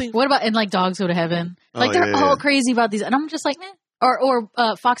 I don't think. What about in like Dogs Go to Heaven? Like they're all crazy about these, and I'm just like, meh. Or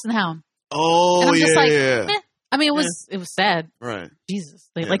Fox and the Hound. Oh, and I'm just like, yeah. meh. I mean, it was sad. Right. Jesus,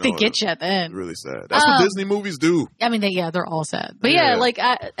 they get you at the end. Really sad. That's what Disney movies do. I mean, they're all sad. But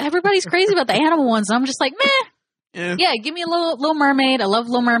everybody's crazy about the animal ones. And I'm just like, meh. Yeah, give me a Little Mermaid. I love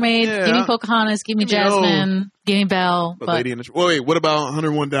Little Mermaid. Yeah. Give me Pocahontas. Give me Jasmine. Give me Belle. But Lady and the Tramp. Wait, what about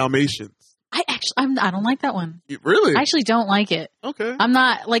 101 Dalmatians? I don't like that one. Really? I actually don't like it. Okay. I'm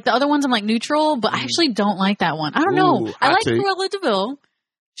not like the other ones. I'm like neutral, but I actually don't like that one. I don't know. I like Cruella de Vil.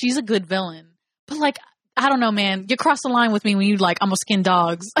 She's a good villain, but like I don't know, man. You cross the line with me when you like I'm gonna skin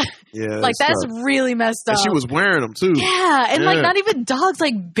dogs. Yeah, like that's really messed up. And she was wearing them too. Yeah, and like not even dogs,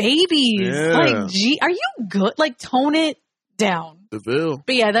 like babies. Yeah. Like, gee, are you good? Like tone it down. DeVille.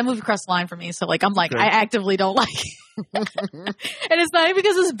 But yeah, that moved across the line for me. So like I'm like I actively don't like it. And it's not even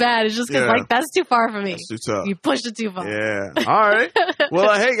because it's bad. It's just because like that's too far for me. That's too tough. You pushed it too far. Yeah. All right.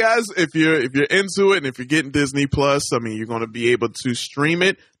 Well, hey guys, if you're into it and if you're getting Disney Plus, I mean, you're going to be able to stream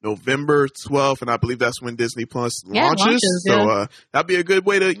it November 12th, and I believe that's when Disney Plus launches. So that'd be a good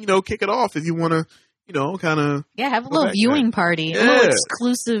way to kick it off if you want to kind of have a little viewing party, a little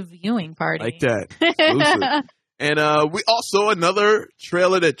exclusive viewing party like that. Exclusive. And we also, another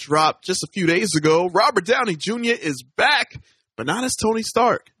trailer that dropped just a few days ago, Robert Downey Jr. is back, but not as Tony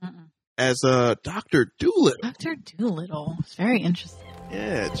Stark, as Dr. Dolittle. Dr. Dolittle. It's very interesting.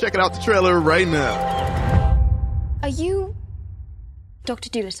 Yeah, check it out, the trailer right now. Are you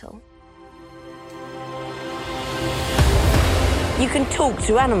Dr. Dolittle? You can talk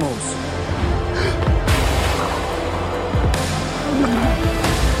to animals.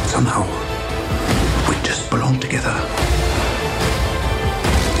 Somehow, we just belong together.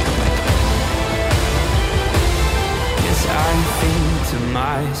 Yes, I think to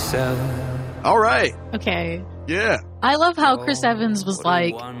myself. All right. Okay. Yeah. I love how Chris Evans was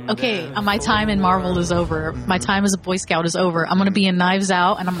like, okay, my time in Marvel is over. My time as a Boy Scout is over. I'm going to be in Knives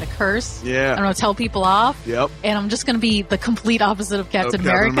Out and I'm going to curse. Yeah. I'm going to tell people off. Yep. And I'm just going to be the complete opposite of Captain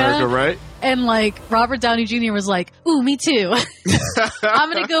America. Right? And like Robert Downey Jr. was like, ooh, me too.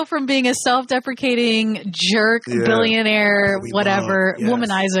 I'm going to go from being a self-deprecating jerk, billionaire, whatever,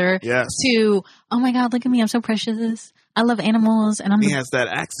 womanizer to, oh my God, look at me. I'm so precious. I love animals, and he has that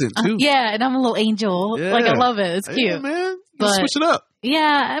accent too. Yeah, and I'm a little angel. Yeah. Like I love it. It's cute. Yeah, man. But switch it up.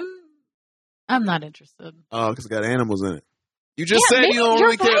 Yeah, I'm not interested. Oh, because it's got animals in it. You just said you don't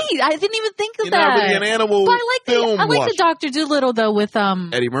really care. Right. I didn't even think of You're that. Not really an animal. But I like the Dr. Dolittle though with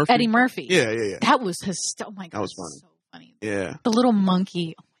Eddie Murphy. Eddie Murphy. Yeah. That was oh my God, that was funny. So funny. Yeah. The little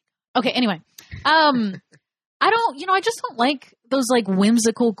monkey. Okay. Anyway, I just don't like those like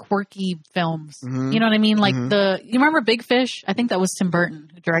whimsical, quirky films. Mm-hmm. You know what I mean? Like you remember Big Fish? I think that was Tim Burton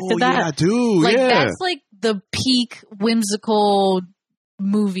who directed that. Yeah, I do. Like that's like the peak whimsical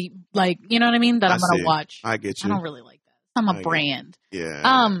movie. Like, you know what I mean? That I'm going to watch. I get you. I don't really like that. It's not my brand.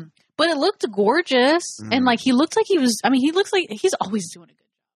 Yeah. But it looked gorgeous. And like, he looked like he looks like he's always doing a good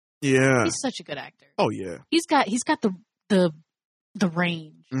job. Yeah. He's such a good actor. Oh yeah. He's got the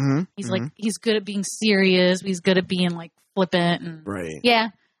range. Mm-hmm. He's like, he's good at being serious. He's good at being like flippant and yeah.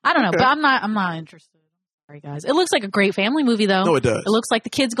 I don't know, but I'm not interested. Sorry guys. It looks like a great family movie though. No, it does. It looks like the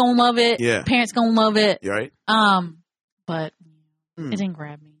kids gonna love it. Yeah. Parents gonna love it. You're right. But it didn't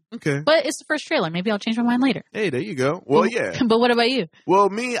grab me. Okay. But it's the first trailer. Maybe I'll change my mind later. Hey, there you go. Well, yeah. But what about you? Well,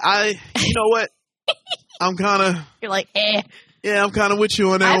 me, you know what? I'm kind of. You're like, eh. Yeah, I'm kind of with you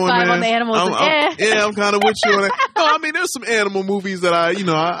on that one, man. On the animals. I'm kind of with you on that. No, I mean, there's some animal movies that I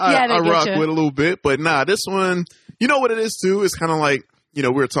rock with a little bit, but nah, this one, you know what it is too? It's kind of like, we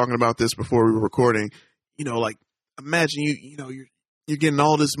were talking about this before we were recording. Like imagine you're getting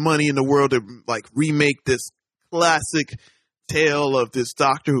all this money in the world to like remake this classic tale of this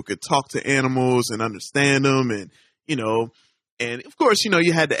doctor who could talk to animals and understand them, and And of course,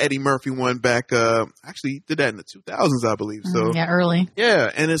 you had the Eddie Murphy one back, actually did that in the 2000s, I believe. So yeah, early.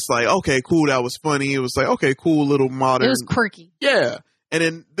 Yeah. And it's like, okay, cool. That was funny. It was like, okay, cool. Little modern. It was quirky. Yeah. And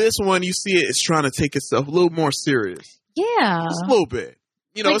then this one, you see it's trying to take itself a little more serious. Yeah. Just a little bit.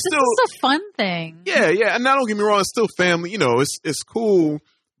 Like, it's this still is a fun thing. Yeah. Yeah. And now don't get me wrong. It's still family. It's cool.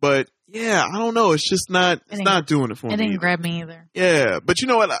 But yeah, I don't know. It's just not, it's not doing it for me. It didn't grab me either. Yeah. But you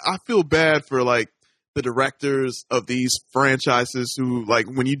know what? I feel bad for like the directors of these franchises who, like,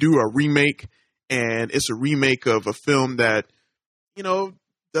 when you do a remake and it's a remake of a film that,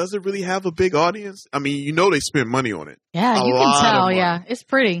 doesn't really have a big audience. I mean, they spend money on it. Yeah, you can tell. Yeah, it's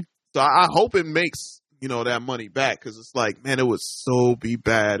pretty. So I hope it makes, that money back, because it's like, man, it would so be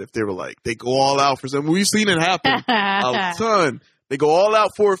bad if they were like, they go all out for something. We've seen it happen a ton. They go all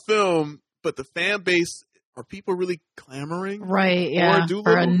out for a film, but the fan base, are people really clamoring? Right, yeah,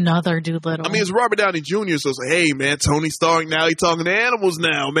 for another Dolittle. I mean, it's Robert Downey Jr., so it's like, hey, man, Tony Stark now, he's talking to animals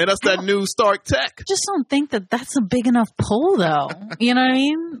now, man. That's that new Stark tech. I just don't think that that's a big enough pull, though. You know what I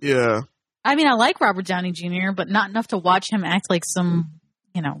mean? Yeah. I mean, I like Robert Downey Jr., but not enough to watch him act like some,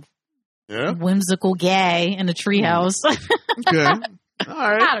 whimsical gay in a treehouse. Okay. All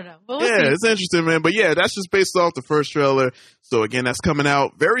right. I don't know. But we'll see. It's interesting, man. But yeah, that's just based off the first trailer. So again, that's coming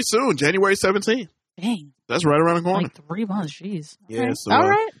out very soon, January 17th. Dang. That's right around the corner. Like 3 months, jeez. Yeah, okay. so all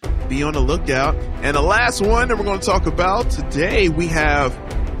right. Be on the lookout. And the last one that we're going to talk about today, we have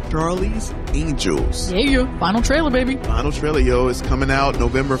Charlie's Angels. Yeah. Final trailer, baby. Final trailer, is coming out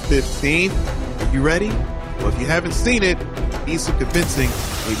November 15th. Are you ready? Well, if you haven't seen it, need some convincing,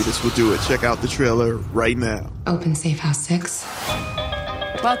 maybe this will do it. Check out the trailer right now. Open Safe House 6.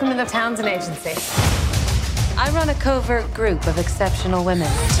 Welcome to the Townsend Agency. I run a covert group of exceptional women.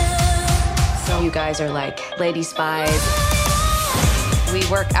 So you guys are like lady spies. We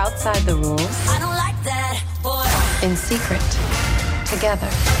work outside the rules. I don't like that, boy. In secret. Together.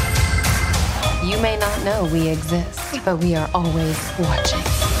 You may not know we exist, but we are always watching.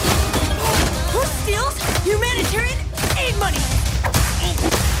 Who steals humanitarian aid money?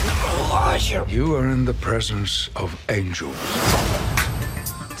 You are in the presence of angels.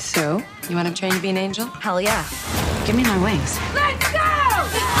 So, you want to train to be an angel? Hell yeah. Give me my wings. Let's go!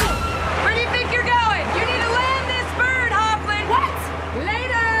 Where do you think you're going? You need to land this bird, Hoffman. What?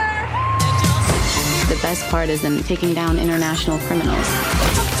 Later! The best part isn't taking down international criminals.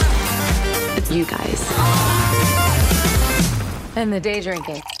 It's you guys. And the day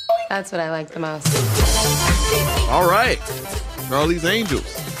drinking. That's what I like the most. All right. Charlie's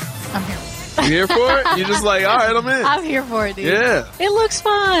Angels. I'm here. You here for it? You're just like, all right, I'm in. I'm here for it, dude. Yeah. It looks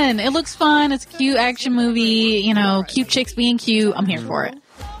fun. It's a cute action movie. Cute chicks being cute. I'm here for it.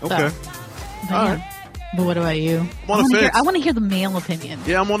 Okay. So, all right. But what about you? I'm on the fence. I want to hear the male opinion.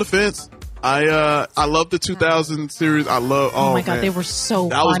 Yeah, I'm on the fence. I love the 2000 series. I love. Oh my God, man. they were so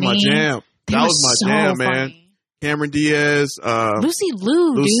That was my jam. That was my jam, man. Cameron Diaz. Lucy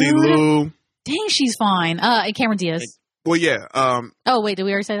Liu, Lucy dude. Liu. Dang, she's fine. And Cameron Diaz. Well, yeah. Oh, wait, did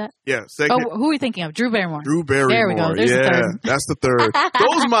we already say that? Yeah. Second. Oh, who are we thinking of? Drew Barrymore. Drew Barrymore. There we go. There's the third. That's the third.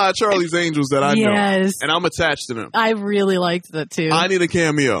 Those are my Charlie's Angels that I know. Yes. And I'm attached to them. I really liked that, too. I need a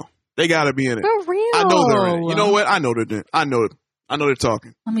cameo. They got to be in it. For real. I know they're in it. You know what? I know they're in it. I know they're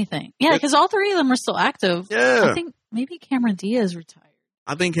talking. Let me think. Yeah, because all 3 of them are still active. Yeah. I think maybe Cameron Diaz retired.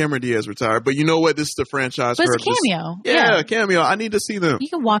 I think Cameron Diaz retired. But you know what? This is the franchise. But it's a cameo. Yeah, cameo. I need to see them. You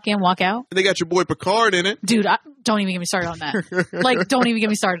can walk in, walk out. And they got your boy Picard in it. Dude, don't even get me started on that. Don't even get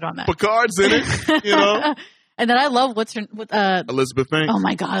me started on that. Picard's in it, And then I love Elizabeth Banks. Oh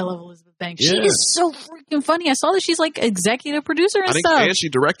my God, I love Elizabeth Banks. Yeah. She is so freaking funny. I saw that she's like executive producer and stuff. And she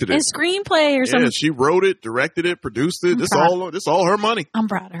directed it. And screenplay or something. Yeah, she wrote it, directed it, produced it. This all her money. I'm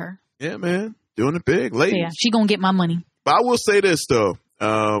proud of her. Yeah, man. Doing it big. Ladies. Yeah, she gonna get my money. But I will say this though.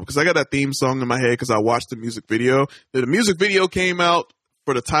 Because I got that theme song in my head because I watched the music video. The music video came out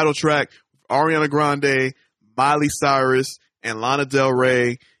for the title track, Ariana Grande, Miley Cyrus, and Lana Del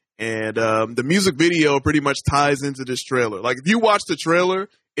Rey. And the music video pretty much ties into this trailer. Like, if you watch the trailer,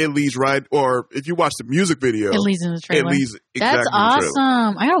 it leads right, or if you watch the music video, it leads in the trailer. It leads exactly. That's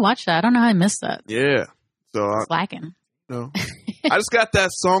awesome. I gotta watch that. I don't know how I missed that. Yeah. So slacking. No. I just got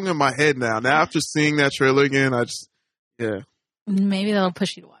that song in my head now. Now after seeing that trailer again, yeah. Maybe that'll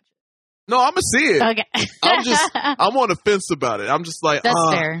push you to watch it. No, I'm gonna see it. Okay. I'm on the fence about it. I'm just like, that's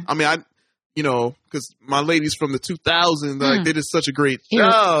fair. I mean, because my ladies from the 2000s, like, they did such a great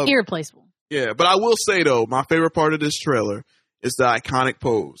job. Irreplaceable. Yeah, but I will say though, my favorite part of this trailer is the iconic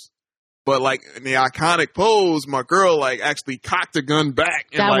pose. But like in the iconic pose, my girl like actually cocked a gun back.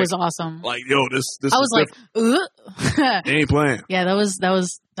 And, that like, was awesome. Like, yo, this I was like, they ain't playing. Yeah, that was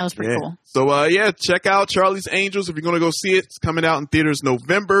pretty cool. So check out Charlie's Angels if you're gonna go see it. It's coming out in theaters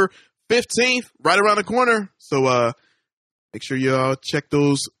November 15th, right around the corner. So make sure you check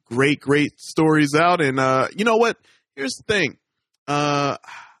those great stories out. And you know what? Here's the thing. I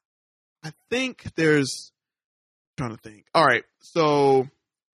think there's I'm trying to think. All right, so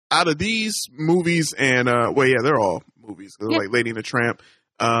out of these movies and they're all movies. They're like Lady and the Tramp.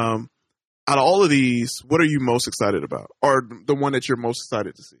 Out of all of these, what are you most excited about? Or the one that you're most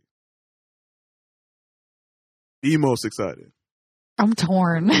excited to see? The most excited. I'm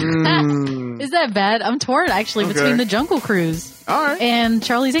torn. Is that bad? I'm torn actually between the Jungle Cruise and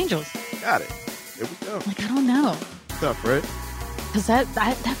Charlie's Angels. Got it. There we go. Like, I don't know. Tough, right? Because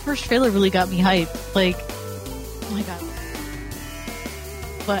that first trailer really got me hyped. Like, oh my God.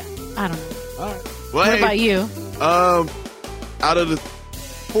 But I don't know. All right. What about you? Out of the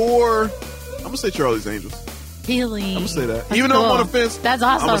 4, I'm gonna say Charlie's Angels. Really? I'm gonna say that. That's Even though I'm on the fence, that's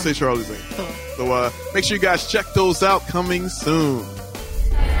awesome. I'm gonna say Charlie's Angels. Cool. So make sure you guys check those out. Coming soon.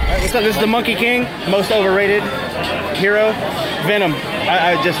 Alright, what's up? This is the Monkey King, most overrated hero, Venom.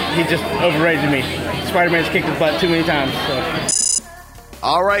 He just overrated me. Spider-Man's kicked his butt too many times. So.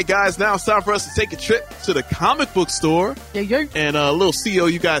 All right, guys. Now it's time for us to take a trip to the comic book store. Yeah. And little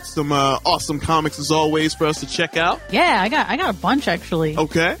CEO, you got some awesome comics as always for us to check out. Yeah, I got a bunch actually.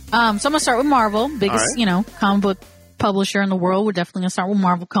 Okay. So I'm gonna start with Marvel, biggest comic book publisher in the world. We're definitely gonna start with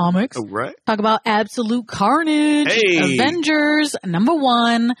Marvel Comics. All right. Talk about Absolute Carnage, Avengers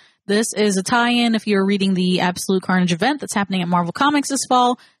 #1. This is a tie-in. If you're reading the Absolute Carnage event that's happening at Marvel Comics this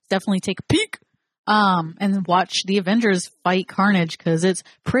fall, definitely take a peek. And watch the Avengers fight Carnage because it's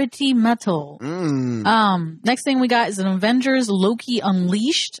pretty metal. Next thing we got is an Avengers Loki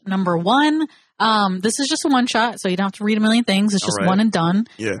Unleashed #1. This is just a one shot, so you don't have to read a million things. It's just one and done.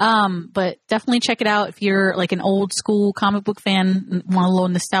 Yeah. But definitely check it out if you're like an old school comic book fan, want a little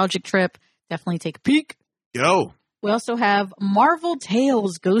nostalgic trip. Definitely take a peek. Yo. We also have Marvel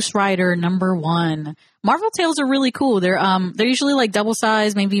Tales Ghost Rider #1. Marvel Tales are really cool. They're usually like double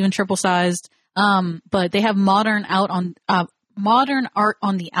sized, maybe even triple sized. But they have modern art on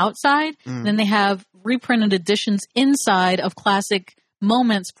the outside. Then they have reprinted editions inside of classic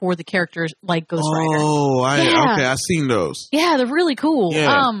moments for the characters like Ghost Rider. Oh, I've seen those. Yeah, they're really cool.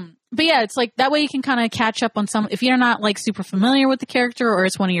 Yeah. But yeah, it's like that way you can kind of catch up on some. If you're not like super familiar with the character or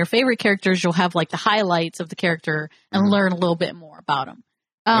it's one of your favorite characters, you'll have like the highlights of the character and learn a little bit more about him.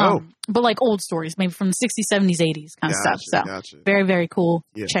 But like old stories, maybe from the 60s, 70s, 80s kind of stuff. So very, very cool.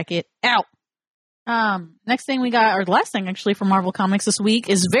 Yeah. Check it out. Next thing we got, or the last thing actually for Marvel Comics this week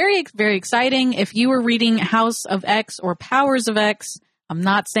is very, very exciting. If you were reading House of X or Powers of X, I'm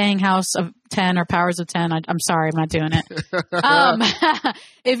not saying House of 10 or Powers of 10. I'm sorry, I'm not doing it.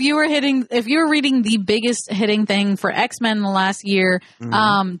 If you were reading the biggest hitting thing for X-Men in the last year,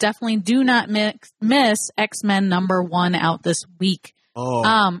 definitely do not miss X-Men #1 out this week.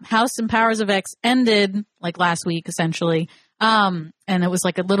 House and Powers of X ended like last week, essentially. And it was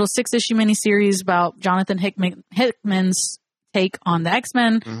like a little 6-issue miniseries about Jonathan Hickman's take on the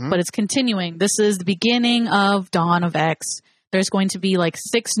X-Men, but it's continuing. This is the beginning of Dawn of X. There's going to be like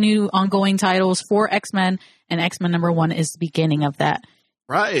 6 new ongoing titles for X-Men, and X-Men #1 is the beginning of that.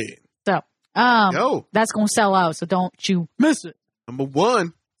 Right. So, that's going to sell out, so don't you miss it.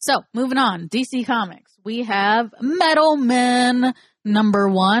 #1. So, moving on. DC Comics. We have Metal Men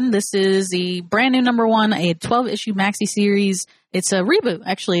 #1. This is a brand new #1, a 12-issue maxi series. It's a reboot,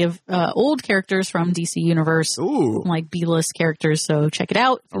 actually, of old characters from DC Universe. Ooh. Like B-list characters, so check it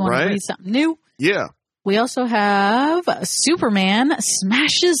out if you want to read something new. Yeah. We also have Superman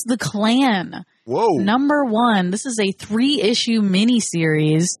Smashes the Klan. Whoa. #1. This is a 3-issue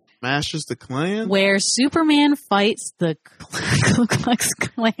miniseries. Smashes the Klan? Where Superman fights the Ku Klux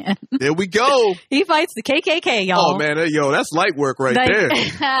Klan. There we go. He fights the KKK, y'all. Oh, man. That's light work right there.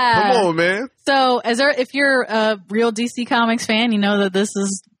 Come on, man. So, if you're a real DC Comics fan, you know that this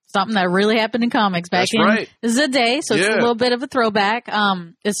is something that really happened in comics back in the day. So it's a little bit of a throwback.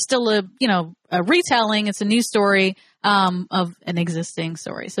 It's still a retelling. It's a new story of an existing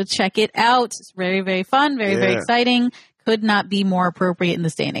story. So check it out. It's very, very fun, very, very exciting. Could not be more appropriate in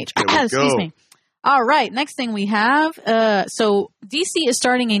this day and age. Excuse me. All right. Next thing we have. So DC is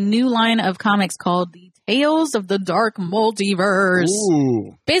starting a new line of comics called the Tales of the Dark Multiverse.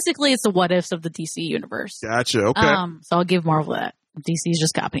 Ooh. Basically, it's the what ifs of the DC universe. Gotcha. Okay. So I'll give Marvel that. DC's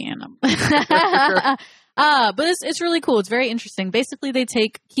just copying them. But it's really cool. It's very interesting. Basically, they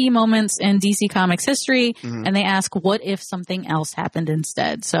take key moments in DC Comics history and they ask, what if something else happened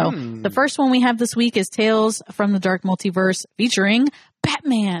instead? So the first one we have this week is Tales from the Dark Multiverse featuring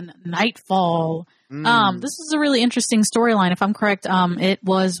Batman Nightfall. This is a really interesting storyline. If I'm correct, it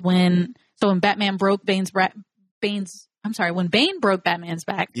was when Batman broke when Bane broke Batman's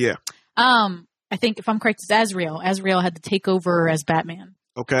back. Yeah. I think if I'm correct, it's Azrael. Azrael had to take over as Batman.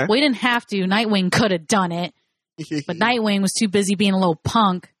 Okay. Well, he didn't have to. Nightwing could have done it, but Nightwing was too busy being a little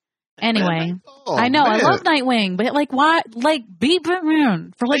punk. Anyway, I know, man. I love Nightwing, but like, why? Like, be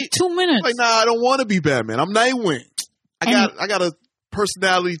Batman for like 2 minutes. Like, nah, I don't want to be Batman. I'm Nightwing. I got a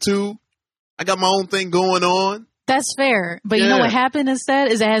personality too. I got my own thing going on. That's fair, but you know what happened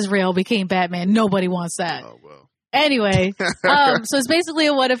instead is Azrael became Batman. Nobody wants that. Oh well. Anyway, so it's basically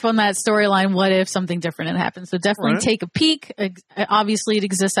a what if on that storyline. What if something different had happened? So definitely take a peek. Obviously, it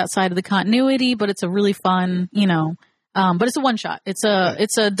exists outside of the continuity, but it's a really fun, but it's a one shot. It's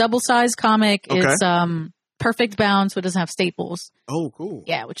a double sized comic. Okay. It's perfect bound, so it doesn't have staples. Oh, cool.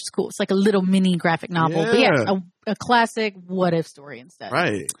 Yeah, which is cool. It's like a little mini graphic novel. But yeah, a classic what if story instead.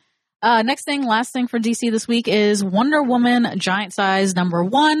 Right. Last thing for DC this week is Wonder Woman Giant Size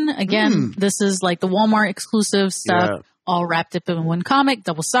 #1. Again, this is like the Walmart exclusive stuff, all wrapped up in one comic,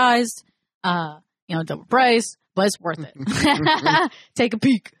 double sized, double price, but it's worth it. Take a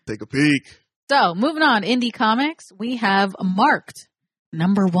peek. Take a peek. So moving on, indie comics, we have Marked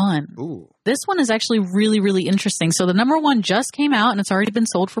 #1. Ooh. This one is actually really, really interesting. So the #1 just came out and it's already been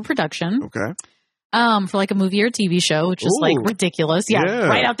sold for production. Okay. For like a movie or TV show, which is like ridiculous. Yeah,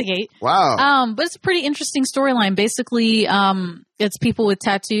 right out the gate. Wow. But it's a pretty interesting storyline. Basically, it's people with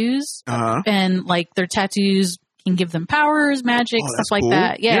tattoos and like their tattoos can give them powers, magic, stuff like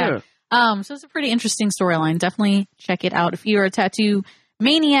that. Yeah. So it's a pretty interesting storyline. Definitely check it out. If you're a tattoo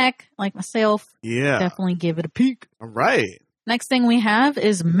maniac like myself, definitely give it a peek. All right. Next thing we have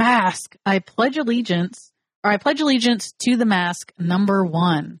is Mask. I pledge allegiance to the Mask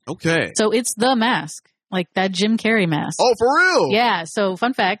 #1. Okay. So it's the Mask, like that Jim Carrey mask. Oh, for real? Yeah. So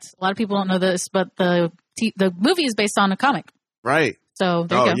fun fact, a lot of people don't know this, but the movie is based on a comic. Right. So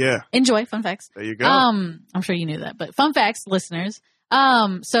there you go. Yeah. Enjoy. Fun facts. There you go. I'm sure you knew that, but fun facts, listeners.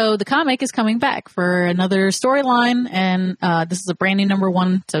 So the comic is coming back for another storyline, and this is a brand new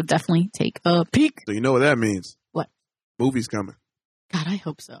 #1. So definitely take a peek. So you know what that means? What? Movie's coming. God, I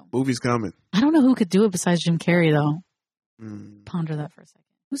hope so. Movie's coming. I don't know who could do it besides Jim Carrey, though. Ponder that for a second.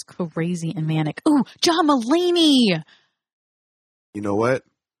 Who's crazy and manic? Ooh, John Mulaney. You know what?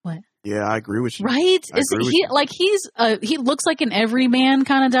 What? Yeah, I agree with you. Right? He looks like an everyman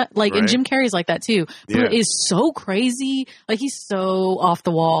kind of and Jim Carrey's like that too. But is so crazy. Like he's so off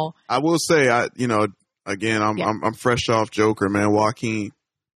the wall. I will say, I'm fresh off Joker, man. Joaquin.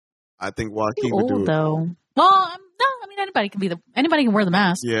 I think Joaquin would do it. Though. Well, anybody can wear the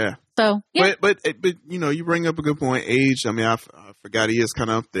mask. Yeah. So yeah. But you bring up a good point. Age. I mean, I forgot he is kind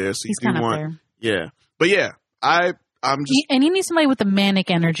of up there. So he's kind of up there. Yeah. But yeah, I'm just. And you need somebody with the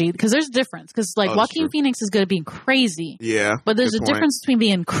manic energy because there's a difference. Because Joaquin Phoenix is good at being crazy. Yeah. But there's a difference between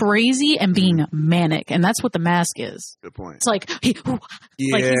being crazy and being manic, and that's what the mask is. Good point. It's like he's like,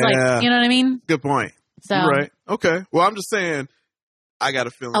 you know what I mean? Good point. So you're right. Okay. Well, I'm just saying, I got a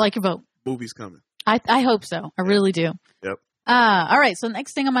feeling. I like your vote. Movie's coming. I hope so. I really do. Yep. All right. So the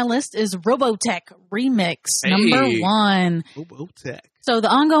next thing on my list is Robotech Remix #1. Robotech. So the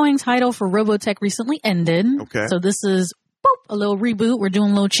ongoing title for Robotech recently ended. Okay. So this is a little reboot. We're doing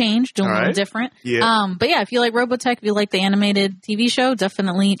a little change, doing a little different. Yeah. But yeah, if you like Robotech, if you like the animated TV show,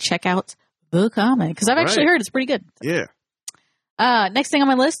 definitely check out the comic because I've actually heard it's pretty good. Yeah. Next thing on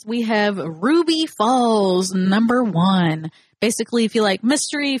my list, we have Ruby Falls #1. Basically, if you like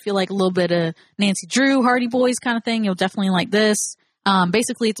mystery, if you like a little bit of Nancy Drew, Hardy Boys kind of thing, you'll definitely like this.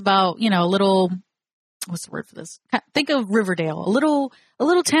 Basically, it's about, a little, what's the word for this? Think of Riverdale, a little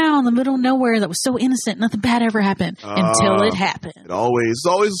town in the middle of nowhere that was so innocent, nothing bad ever happened until it happened. It's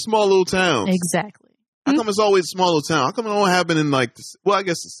always a small little town. Exactly. How come it's always a small little town? How come it don't happen in I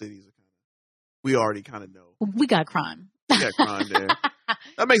guess the cities are we already kind of know. We got crime. We got crime there.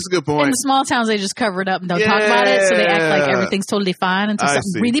 That makes a good point. In the small towns, they just cover it up and don't talk about it, so they act like everything's totally fine until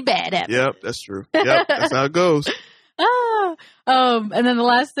something really bad happens. Yep, that's true. Yep, that's how it goes. And then the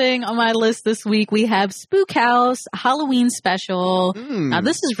last thing on my list this week, we have Spook House Halloween Special. Now,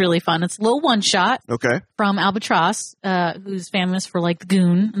 this is really fun. It's a little one shot. Okay. From Albatross, who's famous for the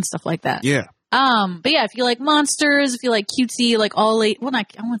Goon and stuff like that. Yeah. But yeah, if you like monsters, if you like cutesy, I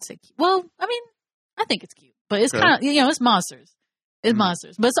wouldn't say cute. Well, I mean, I think it's cute, but it's kind of, it's monsters. It's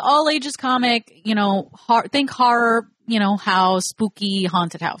monsters. But it's an all ages comic, you know, think horror, you know, house, spooky,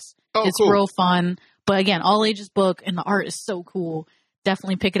 haunted house. It's cool. real fun. But again, all ages book, and the art is so cool.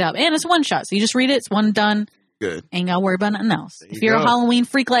 Definitely pick it up. And it's one shot. So you just read it. It's one done. Good. Ain't got to worry about nothing else. If you're a Halloween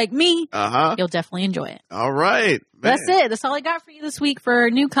freak like me, you'll definitely enjoy it. All right. Man. That's it. That's all I got for you this week for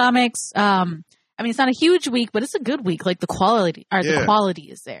new comics. I mean, it's not a huge week, but it's a good week. Like the quality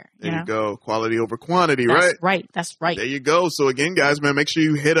is there. There you go. Quality over quantity, That's right? That's right. There you go. So again, guys, man, make sure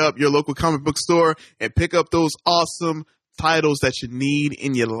you hit up your local comic book store and pick up those awesome titles that you need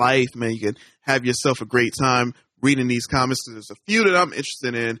in your life, man. You can have yourself a great time reading these comics. There's a few that I'm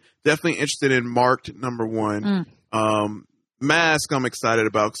interested in. Definitely interested in Marked #1. Mask I'm excited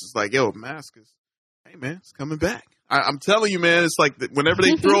about because it's like, yo, Mask is, hey, man, it's coming back. I'm telling you, man, it's like whenever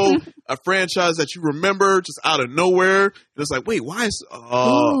they throw a franchise that you remember just out of nowhere, it's like, wait, why is...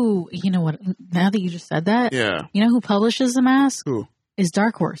 Ooh, you know what? Now that you just said that, you know who publishes The Mask? Who? Is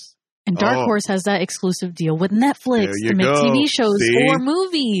Dark Horse. And Dark Horse has that exclusive deal with Netflix to make TV shows or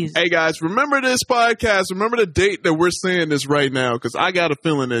movies. Hey, guys, remember this podcast. Remember the date that we're saying this right now, because I got a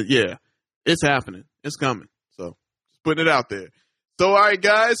feeling that, it's happening. It's coming. So just putting it out there. So, all right,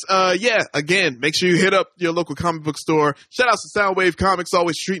 guys. Again, make sure you hit up your local comic book store. Shout out to Soundwave Comics,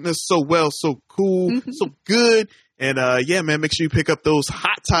 always treating us so well, so cool, so good. And, man, make sure you pick up those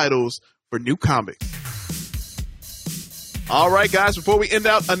hot titles for new comics. All right, guys, before we end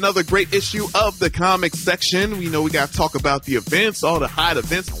out another great issue of the comic section, we know we got to talk about the events, all the hot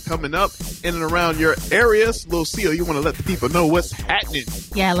events coming up in and around your areas. Lil Seal, you want to let the people know what's happening?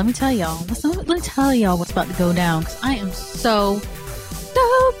 Yeah, let me tell y'all. Let me tell y'all what's about to go down, because I am so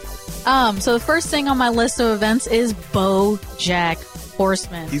dope. So the first thing on my list of events is BoJack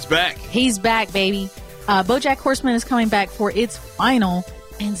Horseman. He's back. He's back, baby. BoJack Horseman is coming back for its final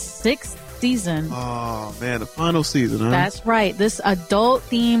and 6th season. Oh, man, the final season, huh? That's right. This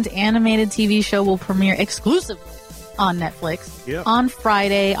adult-themed animated TV show will premiere exclusively on Netflix on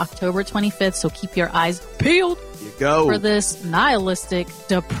Friday, October 25th, so keep your eyes peeled for this nihilistic,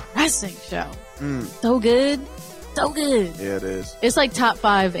 depressing show. So good. So good. Yeah, it is. It's like top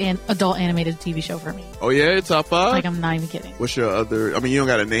 5 adult animated TV show for me. Oh, yeah? Top 5? Like, I'm not even kidding. What's your other... I mean, you don't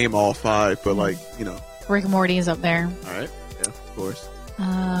got to name all 5, but like, you know. Rick and Morty is up there. All right. Yeah, of course.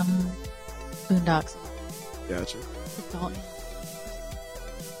 Boondocks. Gotcha.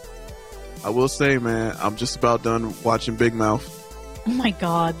 I will say, man, I'm just about done watching Big Mouth. Oh my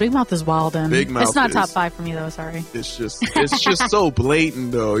God, Big Mouth is wildin'. Big Mouth. It's not top 5 for me though. Sorry. It's just so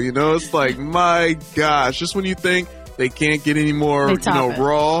blatant though. You know, it's like, my gosh, just when you think they can't get any more,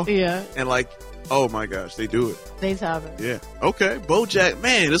 raw. Yeah. And like, oh my gosh, they do it. They top it. Yeah. Okay. BoJack,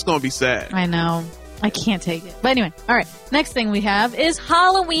 man, it's gonna be sad. I know. I can't take it. But anyway, all right. Next thing we have is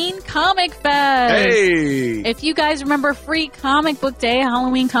Halloween Comic Fest. Hey! If you guys remember Free Comic Book Day,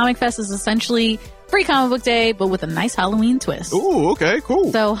 Halloween Comic Fest is essentially Free Comic Book Day, but with a nice Halloween twist. Ooh, okay,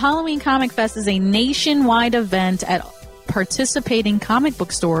 cool. So Halloween Comic Fest is a nationwide event at participating comic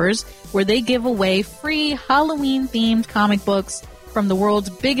book stores where they give away free Halloween-themed comic books from the world's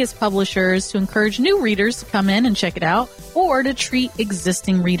biggest publishers to encourage new readers to come in and check it out, or to treat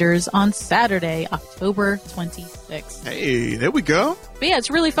existing readers on Saturday, October 26th. Hey, there we go. But yeah, it's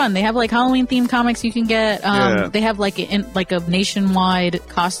really fun. They have like Halloween themed comics you can get. They have like a nationwide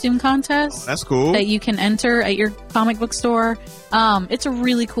costume contest. Oh, that's cool. That you can enter at your comic book store. It's a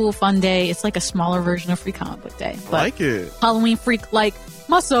really cool, fun day. It's like a smaller version of Free Comic Book Day. I like it. Halloween freak like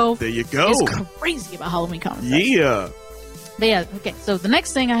myself. There you go. Is crazy about Halloween Comic Fest. Yeah. But yeah, okay, so the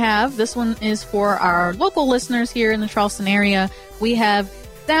next thing I have, this one is for our local listeners here in the Charleston area. We have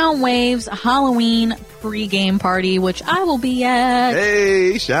Soundwave's Halloween pregame party, which I will be at.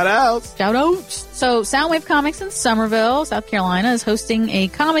 Hey, shout outs. Shout outs. So Soundwave Comics in Somerville, South Carolina is hosting a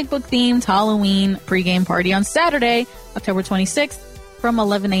comic book themed Halloween pregame party on Saturday, October 26th from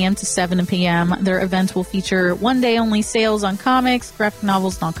 11 a.m. to 7 p.m. Their event will feature one-day only sales on comics, graphic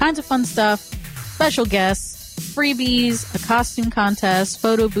novels, and all kinds of fun stuff, special guests, freebies, a costume contest,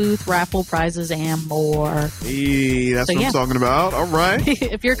 photo booth, raffle prizes, and more. Hey, that's what I'm talking about. All right.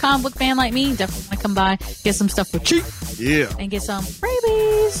 If you're a comic book fan like me, definitely want to come by, get some stuff for cheap. Yeah. And get some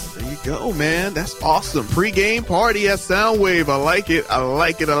freebies. There you go, man. That's awesome. Pre-game party at Soundwave. I like it. I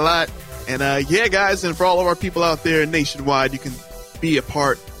like it a lot. And yeah, guys, and for all of our people out there nationwide, you can be a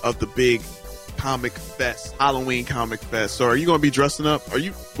part of the big Comic Fest, Halloween Comic Fest. So are you going to be dressing up?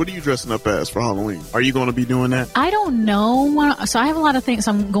 What are you dressing up as for Halloween? Are you going to be doing that? I don't know. So I have a lot of things.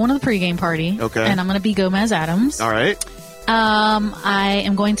 So I'm going to the pregame party. Okay. And I'm going to be Gomez Adams. All right. I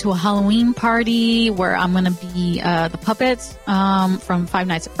am going to a Halloween party where I'm going to be the puppets from Five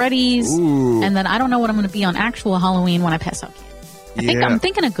Nights at Freddy's. Ooh. And then I don't know what I'm going to be on actual Halloween when I pass out candy. I'm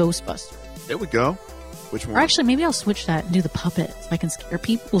thinking of Ghostbusters. There we go. Which one? Or actually, maybe I'll switch that and do the puppet so I can scare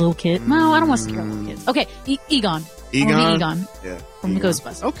people. Little kid. No, I don't want to scare little kids. Okay, Egon. Egon? Yeah. From the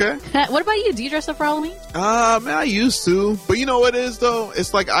Ghostbusters. Okay. What about you? Do you dress up for Halloween? Man, I used to. But you know what it is, though?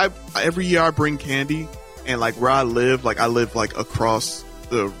 It's like every year I bring candy. And like where I live like across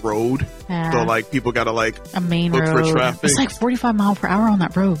the road. Yeah. So like people got to like a main look road. For traffic. It's like 45 miles per hour on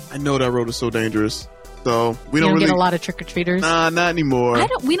that road. I know that road is so dangerous. So we don't really get a lot of trick-or-treaters. Nah, not anymore.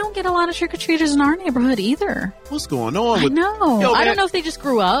 We don't get a lot of trick-or-treaters in our neighborhood either. What's going on? I know. I don't know if they just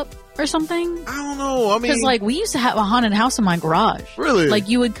grew up or something. I don't know. I mean, because like we used to have a haunted house in my garage. Really? Like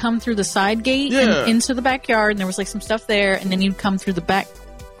you would come through the side gate and into the backyard, and there was like some stuff there, and then you'd come through the back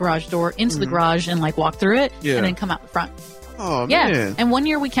garage door into the garage and like walk through it, and then come out the front. Oh man! And one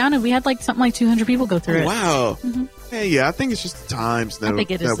year we counted, we had like something like 200 people go through it. Wow. Mm-hmm. Hey, yeah, I think it's just the times that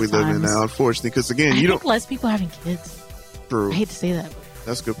we live in now, unfortunately. Because again, I think less people having kids. True. I hate to say that.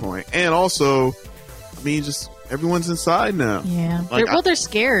 That's a good point. And also, I mean, just everyone's inside now. Yeah. Like, they're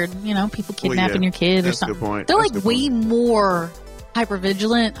scared. You know, people kidnapping your kid or something. That's a good point. They're like way more hyper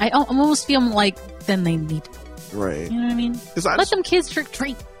vigilant. I almost feel like than they need to be. Right. You know what I mean? Let them kids trick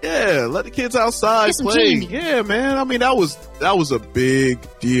treat. Yeah, let the kids outside play. Candy. Yeah, man. I mean, that was a big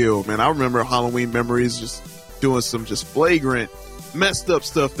deal, man. I remember Halloween memories, just doing some just flagrant, messed up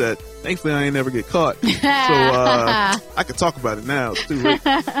stuff that thankfully I ain't never get caught. So I can talk about it now. It's too late.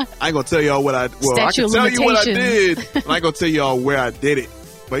 I ain't gonna tell y'all what I can tell you what I did. But I ain't gonna tell y'all where I did it.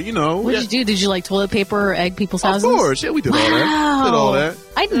 But you know, what did you do? Did you like toilet paper or egg people's houses? Of course, yeah, we did all that. Did all that.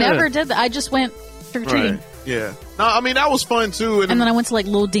 I never did that. I just went trick or treating. Right. Yeah. No, I mean, that was fun, too. And then I went to, like,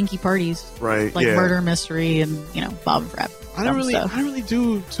 little dinky parties. Right, like murder mystery and, you know, Bob and Frap. I didn't really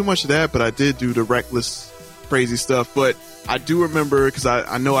do too much of that, but I did do the reckless, crazy stuff. But I do remember, because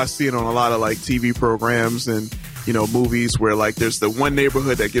I know I see it on a lot of, like, TV programs and, you know, movies where, like, there's the one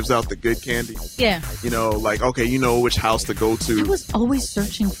neighborhood that gives out the good candy. Yeah. You know, like, okay, you know which house to go to. I was always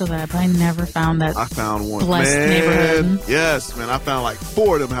searching for that, but I never found that. I found one. Blessed neighborhood. Yes, man. I found like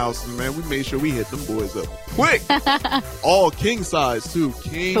 4 of them houses, man. We made sure we hit them boys up quick. All king size, too.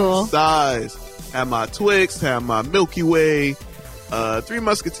 King size. Had my Twix, had my Milky Way, 3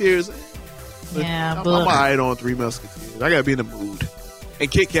 Musketeers. Yeah, I'm all right on 3 Musketeers. I gotta be in the mood.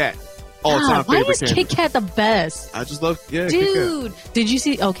 And Kit Kat. All-time favorite why is candy. Kit Kat the best? I just love, dude. Kit Kat. Did you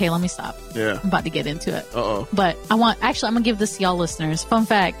see? Okay, let me stop. Yeah, I'm about to get into it. Uh-oh. But I'm gonna give this to y'all listeners. Fun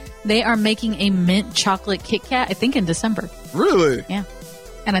fact: they are making a mint chocolate Kit Kat. I think in December. Really? Yeah.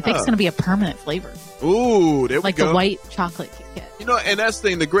 And I think it's gonna be a permanent flavor. Ooh, there we go. Like the white chocolate Kit Kat. You know, and that's the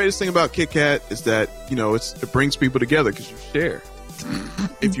thing. The greatest thing about Kit Kat is that you know it brings people together because you share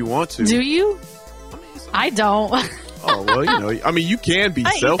if you want to. Do you? I don't. Oh, well, you know, I mean, you can be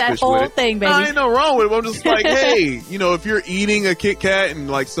selfish that whole with it. Thing, baby. I ain't no wrong with it. I'm just like, hey, you know, if you're eating a Kit Kat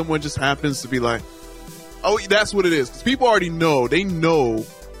and like someone just happens to be like, oh, that's what it is. Because people already know. They know.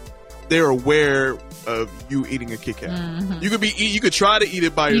 They're aware of you eating a Kit Kat. Mm-hmm. You could try to eat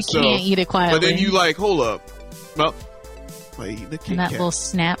it by yourself. You can't eat it quietly. But then you like, hold up. Well, am I eating a Kit Kat? And that little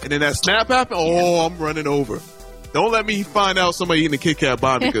snap. And then that snap happened. Oh, I'm running over. Don't let me find out somebody eating a Kit Kat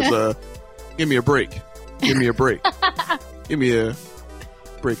by me because give me a break. Give me a break. Give me a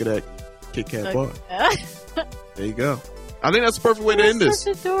break of that Kit Kat bar. There you go. I think that's the perfect way to end this.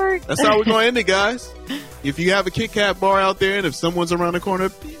 Such a dork. That's how we're going to end it, guys. If you have a Kit Kat bar out there and if someone's around the corner,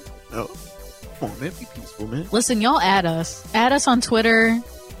 come on, man. Be peaceful, man. Listen, y'all add us. Add us on Twitter,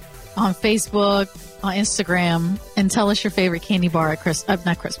 on Facebook, on Instagram, and tell us your favorite candy bar at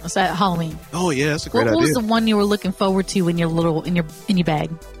not Christmas, at Halloween. Oh, yeah. That's a great idea. What was the one you were looking forward to in your bag?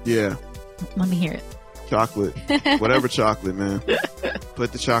 Yeah. Let me hear it. Chocolate. Whatever chocolate, man.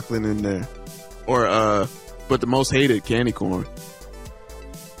 Put the chocolate in there. Or put the most hated candy corn.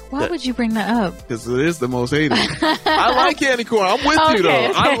 Why would you bring that up? Because it is the most hated. I like candy corn. I'm with you, though.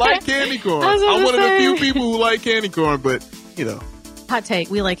 Okay. I like candy corn. I'm one of the few people who like candy corn, but, you know. Hot take.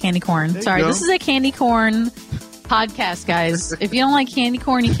 We like candy corn. Sorry, this is a candy corn podcast, guys. If you don't like candy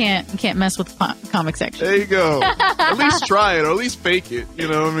corn, you can't mess with the comic section. There you go. At least try it, or at least fake it. You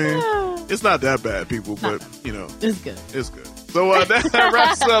know what I mean? It's not that bad, people, but you know, it's good. It's good. So that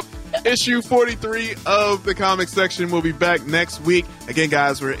wraps up issue 43 of the comic section. We'll be back next week. Again,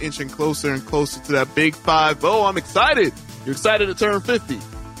 guys, we're inching closer and closer to that big 5-0. I'm excited. You're excited to turn 50.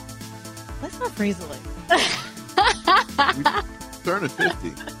 Let's not phrase it like that. Turning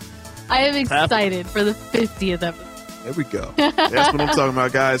 50. I am excited for the 50th episode. There we go. That's what I'm talking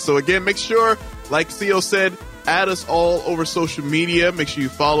about, guys. So again, make sure, like CEO said, add us all over social media. Make sure you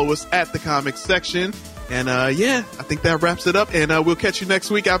follow us at the comic section. And I think that wraps it up. And we'll catch you next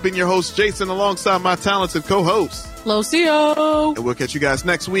week. I've been your host, Jason, alongside my talented co-host. Lucio. And we'll catch you guys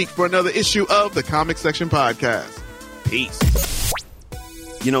next week for another issue of the Comic Section Podcast. Peace.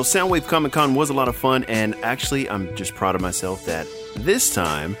 You know, Soundwave Comic Con was a lot of fun, and actually, I'm just proud of myself that this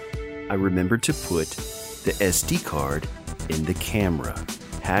time I remembered to put the SD card in the camera.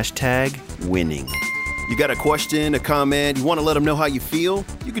 Hashtag winning. You got a question, a comment, you want to let them know how you feel?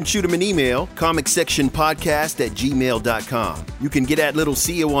 You can shoot them an email, comicsectionpodcast@gmail.com. You can get at Little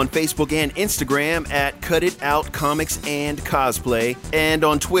CEO on Facebook and Instagram at Cut It Out Comics and Cosplay, and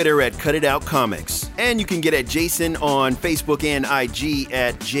on Twitter at Cut It Out Comics. And you can get at Jason on Facebook and IG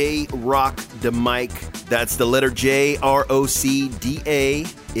at JRockDamic. That's the letter JROCDAMIC.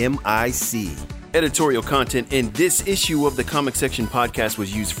 Editorial content in this issue of the Comic Section Podcast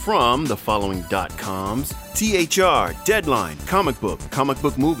was used from the following .coms: THR, Deadline, Comic Book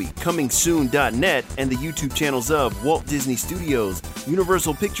Movie, ComingSoon.net, and the YouTube channels of Walt Disney Studios,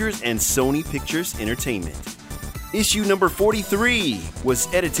 Universal Pictures, and Sony Pictures Entertainment. Issue number 43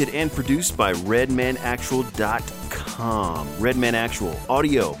 was edited and produced by RedmanActual.com. Redman Actual,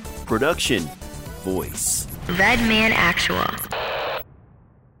 audio, production, voice. Redman Actual.